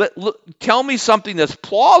 Tell me something that's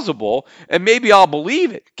plausible, and maybe I'll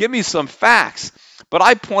believe it. Give me some facts. But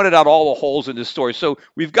I pointed out all the holes in this story. So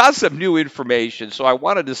we've got some new information. So I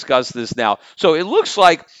want to discuss this now. So it looks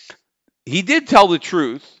like he did tell the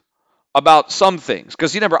truth about some things,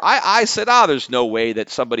 because remember I said, there's no way that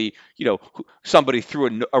somebody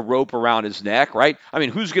threw a rope around his neck, right? I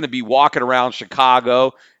mean, who's going to be walking around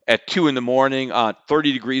Chicago at 2 a.m. on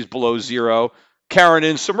 30 degrees below zero, carrying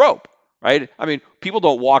in some rope, right? I mean, people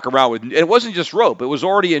don't walk around with, and it wasn't just rope, it was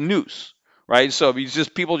already a noose, right? So it's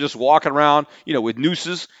just people just walking around, with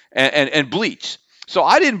nooses and bleach. So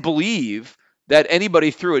I didn't believe that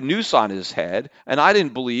anybody threw a noose on his head, and I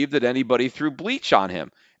didn't believe that anybody threw bleach on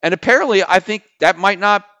him. And apparently, I think that might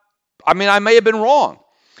not, I may have been wrong.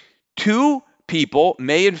 2 people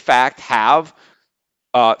may, in fact, have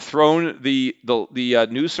thrown the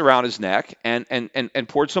noose around his neck and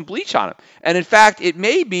poured some bleach on him. And in fact, it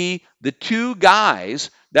may be the 2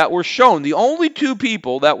 guys that were shown, the only 2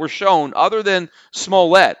 people that were shown other than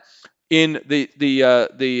Smollett in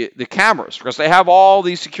the cameras, because they have all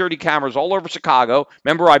these security cameras all over Chicago.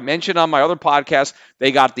 Remember, I mentioned on my other podcast,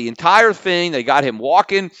 they got the entire thing. They got him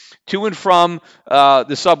walking to and from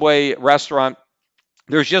the Subway restaurant.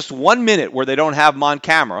 There's just 1 minute where they don't have him on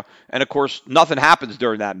camera, and of course, nothing happens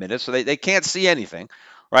during that minute, so they can't see anything,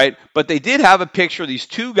 right? But they did have a picture of these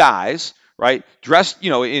 2 guys, right, dressed,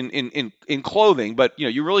 in clothing, but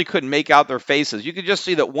you really couldn't make out their faces. You could just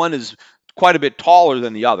see that one is quite a bit taller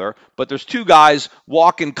than the other, but there's 2 guys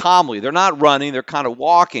walking calmly. They're not running, they're kind of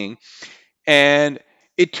walking. And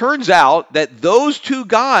it turns out that those 2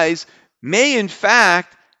 guys may in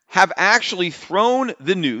fact have actually thrown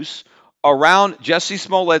the noose around Jussie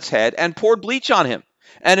Smollett's head and poured bleach on him.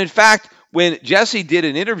 And in fact, when Jussie did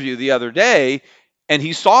an interview the other day and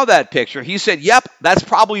he saw that picture, he said, yep, that's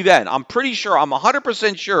probably them. I'm pretty sure, I'm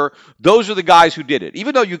 100% sure those are the guys who did it,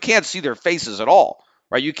 even though you can't see their faces at all.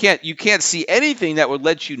 Right? You can't see anything that would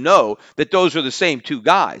let you know that those are the same 2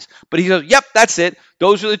 guys. But he says, yep, that's it.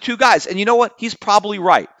 Those are the 2 guys. And you know what? He's probably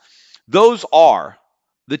right. Those are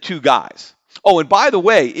the 2 guys. Oh, and by the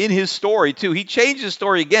way, in his story too, he changed his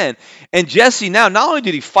story again. And Jussie now, not only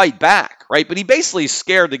did he fight back, right, but he basically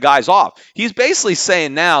scared the guys off. He's basically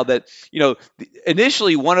saying now that,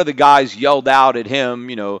 initially one of the guys yelled out at him,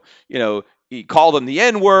 he called him the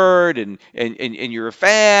N-word and you're a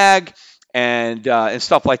fag. And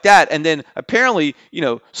stuff like that. And then apparently,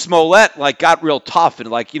 Smollett got real tough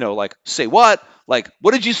and say what?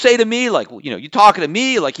 What did you say to me? You talking to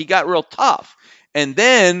me? He got real tough. And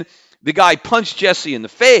then the guy punched Jussie in the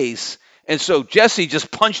face. And so Jussie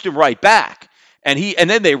just punched him right back. And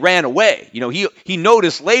then they ran away. He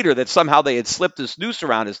noticed later that somehow they had slipped this noose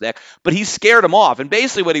around his neck, but he scared him off. And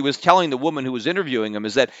basically what he was telling the woman who was interviewing him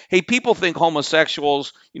is that, hey, people think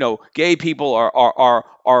homosexuals, gay people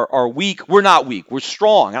are weak. We're not weak. We're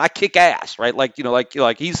strong. And I kick ass, right?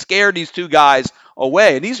 He scared these 2 guys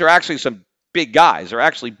away. And these are actually some big guys. They're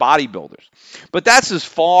actually bodybuilders. But that's as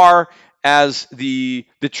far as the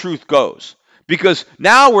truth goes, because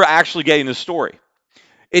now we're actually getting the story.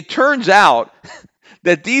 It turns out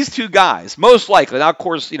that these 2 guys, most likely, now of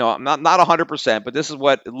course, not 100%, but this is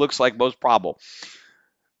what it looks like most probable.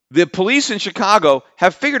 The police in Chicago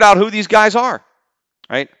have figured out who these guys are,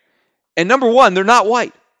 right? And number 1, they're not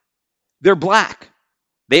white. They're black.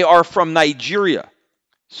 They are from Nigeria.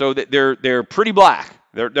 So they're pretty black.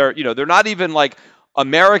 They're not even like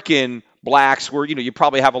American blacks where, you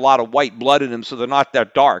probably have a lot of white blood in them, so they're not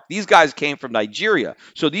that dark. These guys came from Nigeria.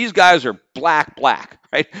 So these guys are black,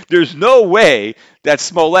 right? There's no way that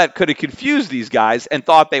Smollett could have confused these guys and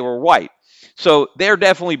thought they were white. So they're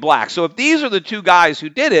definitely black. So if these are the 2 guys who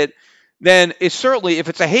did it, then it's certainly, if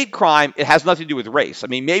it's a hate crime, it has nothing to do with race. I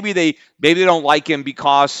mean, maybe they don't like him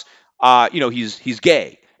because, he's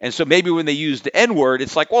gay. And so maybe when they use the N-word,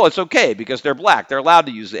 it's like, well, it's okay because they're black. They're allowed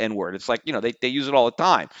to use the N-word. It's like, they use it all the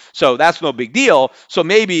time. So that's no big deal. So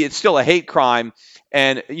maybe it's still a hate crime.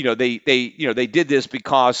 And, they did this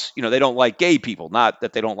because, they don't like gay people, not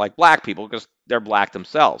that they don't like black people because they're black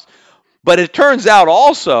themselves. But it turns out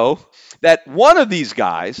also that one of these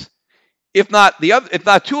guys, if not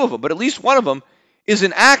two of them, but at least one of them is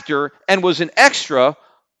an actor and was an extra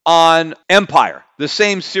on Empire, the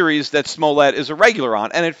same series that Smollett is a regular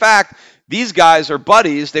on. And in fact, these guys are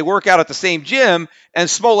buddies. They work out at the same gym, and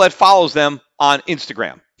Smollett follows them on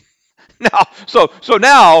Instagram. Now, so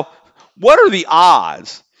now, what are the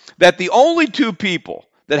odds that the only two people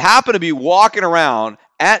that happen to be walking around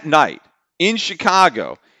at night in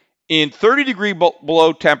Chicago in 30-degree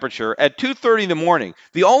below temperature at 2:30 in the morning,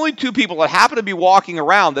 the only two people that happen to be walking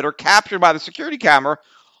around that are captured by the security camera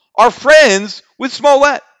are friends with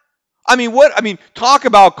Smollett? Talk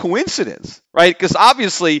about coincidence, right? Because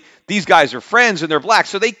obviously these guys are friends and they're black,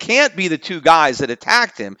 so they can't be the two guys that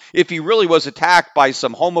attacked him. If he really was attacked by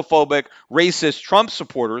some homophobic, racist Trump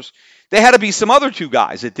supporters, they had to be some other two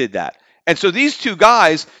guys that did that. And so these two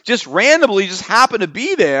guys just randomly just happen to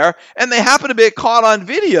be there, and they happen to be caught on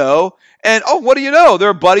video, and what do you know?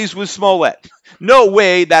 They're buddies with Smollett. No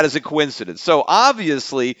way that is a coincidence. So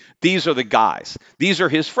obviously, these are the guys. These are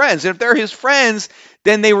his friends. And if they're his friends,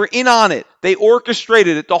 then they were in on it. They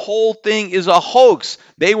orchestrated it. The whole thing is a hoax.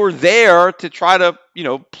 They were there to try to,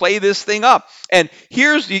 play this thing up. And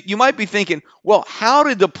you might be thinking, well, how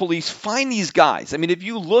did the police find these guys? If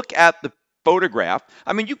you look at the photograph,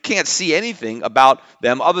 you can't see anything about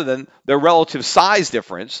them other than their relative size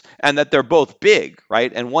difference and that they're both big,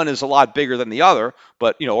 right? And one is a lot bigger than the other,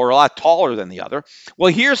 but, or a lot taller than the other.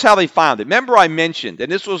 Well, here's how they found it. Remember I mentioned,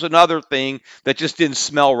 and this was another thing that just didn't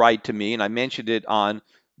smell right to me, and I mentioned it on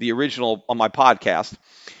my podcast.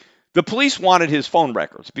 The police wanted his phone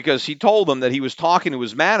records because he told them that he was talking to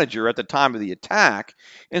his manager at the time of the attack.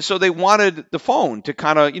 And so they wanted the phone to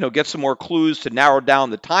kind of, get some more clues to narrow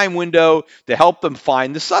down the time window to help them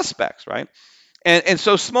find the suspects, right? And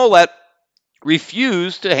so Smollett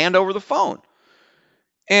refused to hand over the phone.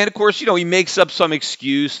 And of course, he makes up some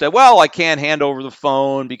excuse that, well, I can't hand over the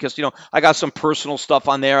phone because, I got some personal stuff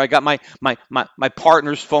on there. I got my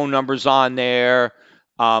partner's phone numbers on there.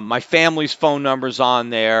 My family's phone number's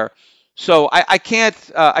on there, so I can't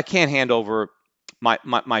hand over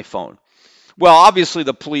my phone. Well, obviously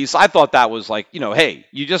the police, I thought that was like, hey,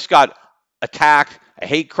 you just got attacked, a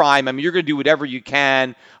hate crime. You're going to do whatever you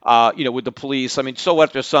can, with the police. So what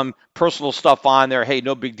if there's some personal stuff on there? Hey,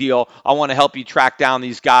 no big deal. I want to help you track down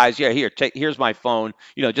these guys. Yeah, here's my phone.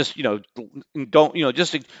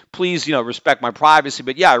 Please, respect my privacy.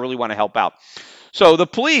 But yeah, I really want to help out. So the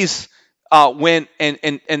police went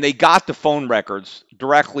and they got the phone records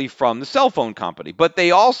directly from the cell phone company. But they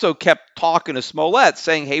also kept talking to Smollett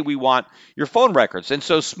saying, hey, we want your phone records. And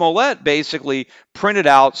so Smollett basically printed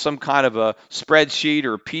out some kind of a spreadsheet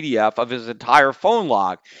or a PDF of his entire phone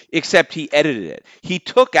log, except he edited it. He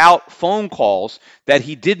took out phone calls that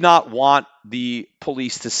he did not want the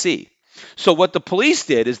police to see. So what the police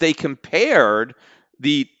did is they compared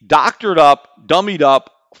the doctored up, dummied up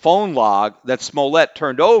phone log that Smollett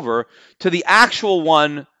turned over to the actual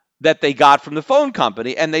one that they got from the phone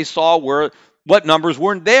company, and they saw what numbers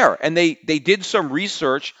weren't there. And they did some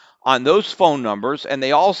research on those phone numbers, and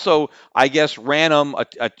they also, I guess, ran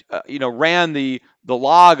the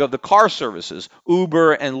log of the car services,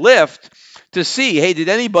 Uber and Lyft, to see, hey, did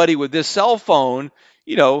anybody with this cell phone,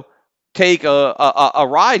 take a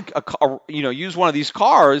ride, use one of these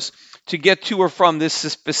cars to get to or from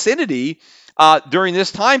this vicinity during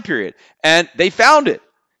this time period. And they found it.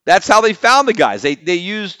 That's how they found the guys. They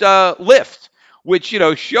used Lyft, which,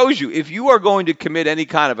 shows you if you are going to commit any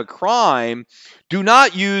kind of a crime, do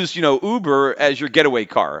not use, Uber as your getaway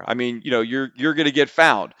car. You're going to get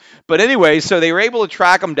found. But anyway, so they were able to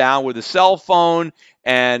track them down with a cell phone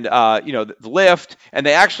and, the Lyft, and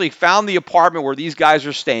they actually found the apartment where these guys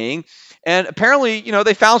are staying. And apparently,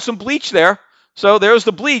 they found some bleach there. So there's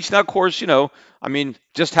the bleach. Now, of course,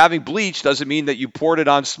 just having bleach doesn't mean that you poured it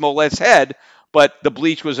on Smollett's head, but the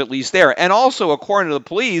bleach was at least there. And also, according to the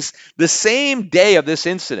police, the same day of this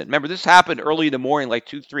incident, remember, this happened early in the morning, like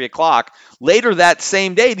 2, 3 o'clock. Later that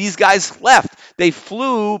same day, these guys left. they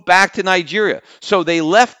flew back to Nigeria. So they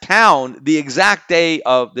left town the exact day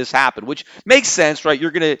of this happened, which makes sense, right? You're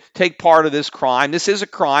going to take part of this crime. This is a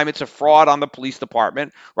crime. It's a fraud on the police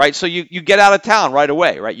department, right? So you get out of town right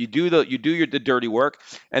away, right? You do the dirty work,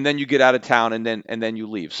 and then you get out of town, and then you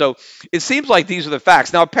leave. So it seems like these are the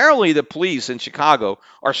facts. Now, apparently the police in Chicago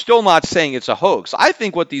are still not saying it's a hoax. I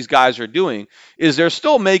think what these guys are doing is they're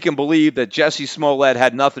still making believe that Jussie Smollett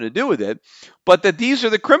had nothing to do with it, but that these are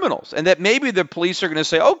the criminals, and that maybe the police are going to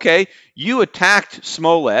say, okay, you attacked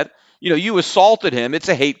Smollett, you assaulted him. It's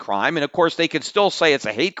a hate crime. And of course, they could still say it's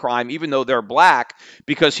a hate crime, even though they're black,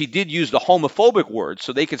 because he did use the homophobic word.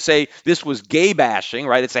 So they could say this was gay bashing,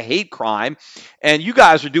 right? It's a hate crime. And you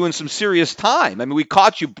guys are doing some serious time. I mean, we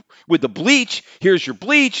caught you with the bleach. Here's your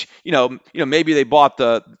bleach. Maybe they bought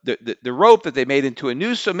the rope that they made into a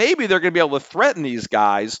noose. So maybe they're going to be able to threaten these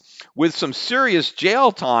guys with some serious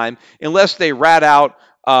jail time unless they rat out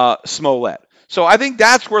Smollett. So I think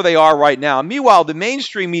that's where they are right now. Meanwhile, the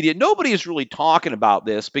mainstream media, nobody is really talking about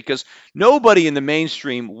this because nobody in the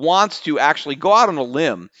mainstream wants to actually go out on a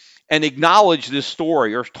limb and acknowledge this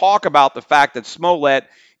story or talk about the fact that Smollett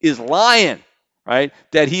is lying, right?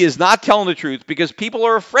 That he is not telling the truth because people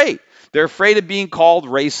are afraid. They're afraid of being called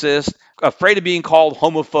racist, afraid of being called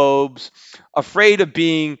homophobes, afraid of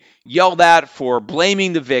being yelled at for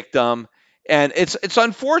blaming the victim. And it's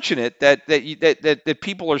unfortunate that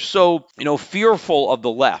people are so fearful of the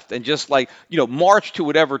left and just march to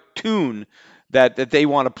whatever tune that they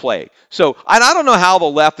want to play. So I don't know how the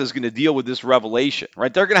left is going to deal with this revelation,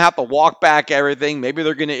 right? They're going to have to walk back everything. Maybe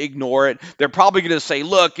they're going to ignore it. They're probably going to say,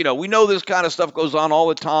 look, we know this kind of stuff goes on all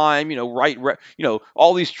the time.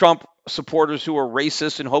 All these Trump supporters who are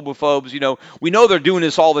racist and homophobes, we know they're doing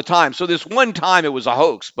this all the time. So this one time it was a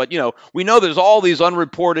hoax, but we know there's all these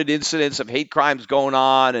unreported incidents of hate crimes going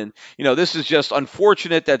on, and this is just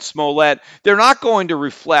unfortunate that Smollett. They're not going to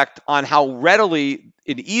reflect on how readily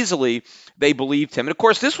and easily they believed him. And of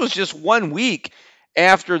course, this was just 1 week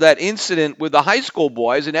after that incident with the high school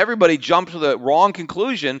boys, and everybody jumped to the wrong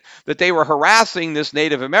conclusion that they were harassing this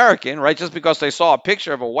Native American, right? Just because they saw a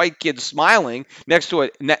picture of a white kid smiling next to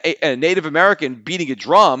a Native American beating a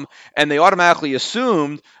drum, and they automatically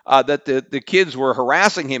assumed that the kids were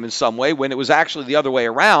harassing him in some way when it was actually the other way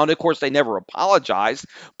around. Of course, they never apologized,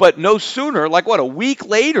 but no sooner, a week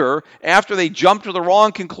later, after they jumped to the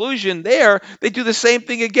wrong conclusion there, they do the same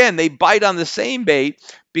thing again. They bite on the same bait,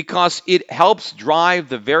 because it helps drive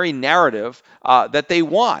the very narrative that they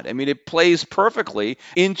want. I mean, it plays perfectly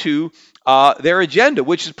into their agenda,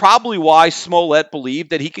 which is probably why Smollett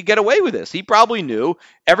believed that he could get away with this. He probably knew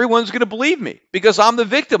everyone's going to believe me because I'm the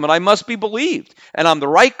victim and I must be believed. And I'm the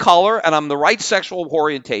right color and I'm the right sexual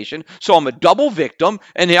orientation. So I'm a double victim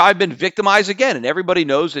and I've been victimized again. And everybody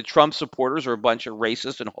knows that Trump supporters are a bunch of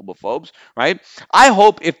racists and homophobes, right? I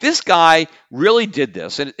hope if this guy really did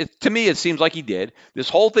this, and to me it seems like he did, this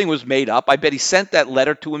whole thing was made up. I bet he sent that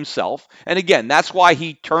letter to himself. And again, that's why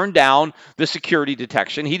he turned down the security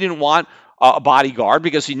detection. He didn't want a bodyguard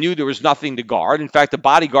because he knew there was nothing to guard. In fact, the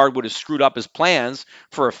bodyguard would have screwed up his plans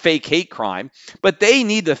for a fake hate crime. But they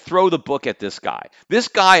need to throw the book at this guy. This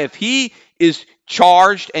guy, if he is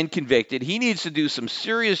charged and convicted, he needs to do some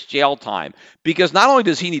serious jail time because not only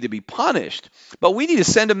does he need to be punished, but we need to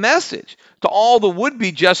send a message to all the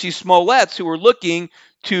would-be Jussie Smolletts who are looking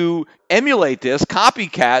to emulate this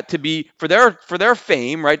copycat to be for their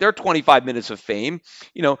fame, right? Their 25 minutes of fame,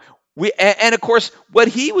 and of course, what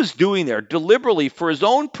he was doing there deliberately for his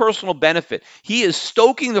own personal benefit, he is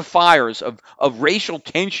stoking the fires of racial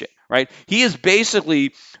tension, right? He is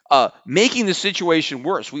basically making the situation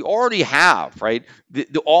worse. We already have, right,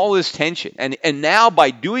 all this tension. And now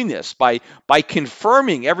by doing this, by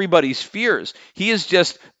confirming everybody's fears, he is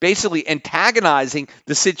just basically antagonizing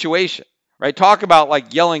the situation, right? Talk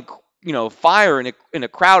about yelling, fire in a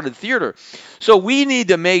crowded theater. So we need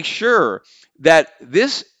to make sure that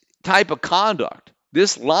this type of conduct,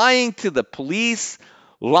 this lying to the police,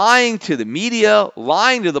 lying to the media,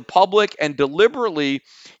 lying to the public, and deliberately,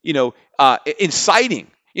 inciting.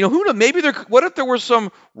 Who knows? Maybe what if there were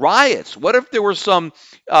some riots? What if there were some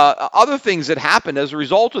other things that happened as a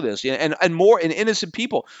result of this, and more innocent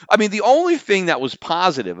people? I mean, the only thing that was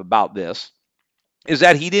positive about this is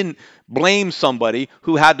that he didn't blame somebody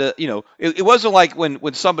who had to, it wasn't like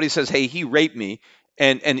when somebody says, hey, he raped me,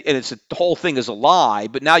 and the whole thing is a lie,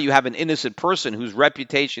 but now you have an innocent person whose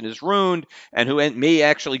reputation is ruined and who may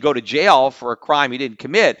actually go to jail for a crime he didn't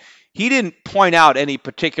commit. He didn't point out any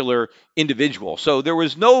particular individual. So there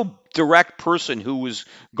was no direct person who was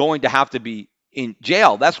going to have to be in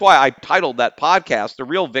jail. That's why I titled that podcast, The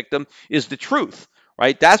Real Victim is the Truth,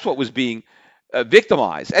 right? That's what was being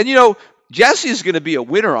victimized. And, Jesse's going to be a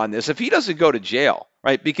winner on this if he doesn't go to jail,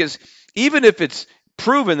 right? Because even if it's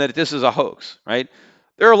proven that this is a hoax, right?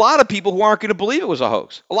 There are a lot of people who aren't going to believe it was a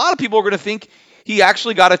hoax. A lot of people are going to think he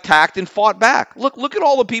actually got attacked and fought back. Look at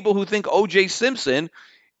all the people who think O.J. Simpson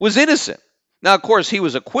was innocent. Now, of course, he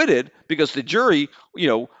was acquitted because the jury,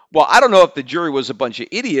 well, I don't know if the jury was a bunch of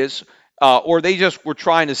idiots or they just were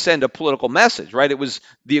trying to send a political message, right? It was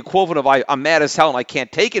the equivalent of I'm mad as hell and I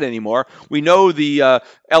can't take it anymore. We know the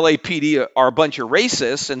LAPD are a bunch of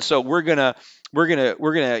racists, and so we're gonna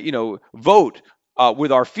vote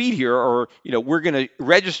with our feet here, or we're going to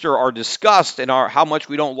register our disgust and how much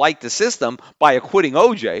we don't like the system by acquitting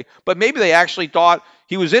OJ. But maybe they actually thought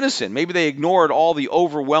he was innocent. Maybe they ignored all the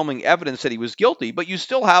overwhelming evidence that he was guilty. But you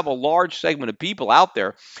still have a large segment of people out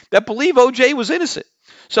there that believe OJ was innocent.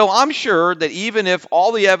 So I'm sure that even if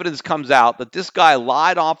all the evidence comes out that this guy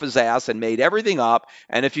lied off his ass and made everything up,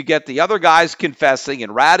 and if you get the other guys confessing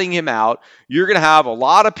and ratting him out, you're going to have a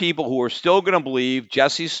lot of people who are still going to believe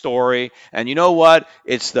Jesse's story. And you know what?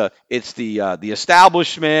 It's the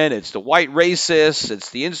establishment, it's the white racists, it's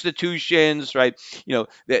the institutions, right?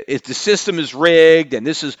 If the system is rigged, and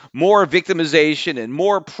this is more victimization and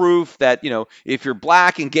more proof that if you're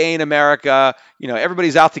black and gay in America,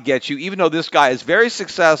 everybody's out to get you. Even though this guy is very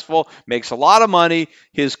successful, makes a lot of money,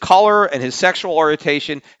 his color and his sexual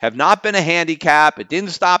orientation have not been a handicap. It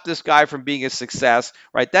didn't stop this guy from being a success,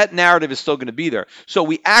 right? That narrative is still going to be there. So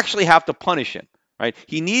we actually have to punish him, right?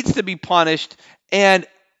 He needs to be punished, and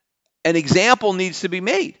an example needs to be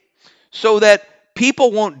made so that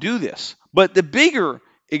people won't do this. But the bigger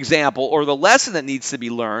example, or the lesson that needs to be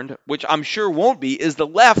learned, which I'm sure won't be, is the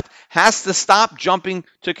left has to stop jumping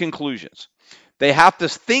to conclusions. They have to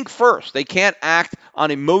think first. They can't act on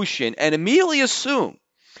emotion and immediately assume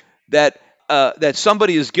that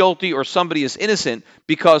somebody is guilty or somebody is innocent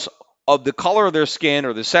because of the color of their skin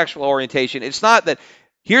or the sexual orientation. It's not that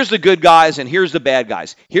here's the good guys and here's the bad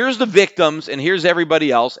guys. Here's the victims and here's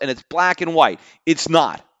everybody else, and it's black and white. It's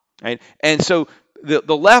not, right? And so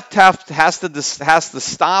the left has to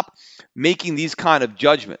stop making these kind of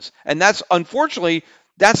judgments. And that's, unfortunately,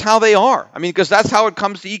 that's how they are. I mean, because that's how it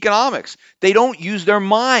comes to economics. They don't use their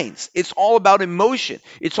minds. It's all about emotion.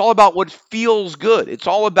 It's all about what feels good. It's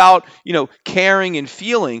all about, caring and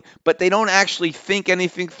feeling, but they don't actually think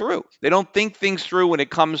anything through. They don't think things through when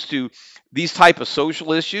it comes to these type of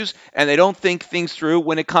social issues, and they don't think things through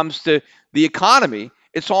when it comes to the economy.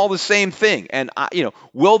 It's all the same thing. And,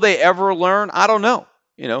 will they ever learn? I don't know,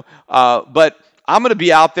 but I'm going to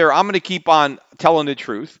be out there. I'm going to keep on telling the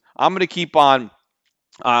truth. I'm going to keep on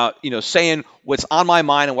saying what's on my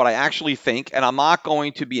mind and what I actually think, and I'm not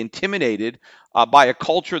going to be intimidated by a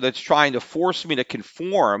culture that's trying to force me to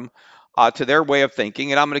conform to their way of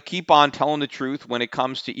thinking. And I'm going to keep on telling the truth when it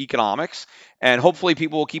comes to economics, and hopefully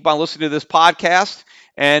people will keep on listening to this podcast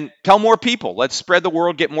and tell more people. Let's spread the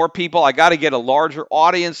word, get more people. I got to get a larger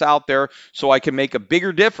audience out there so I can make a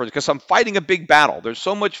bigger difference, because I'm fighting a big battle. There's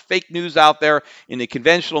so much fake news out there in the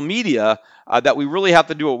conventional media that we really have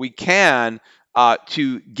to do what we can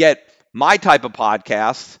to get my type of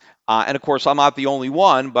podcasts. And of course, I'm not the only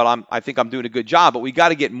one, but I think I'm doing a good job. But we got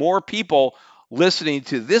to get more people listening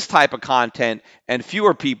to this type of content and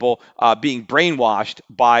fewer people being brainwashed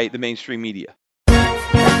by the mainstream media.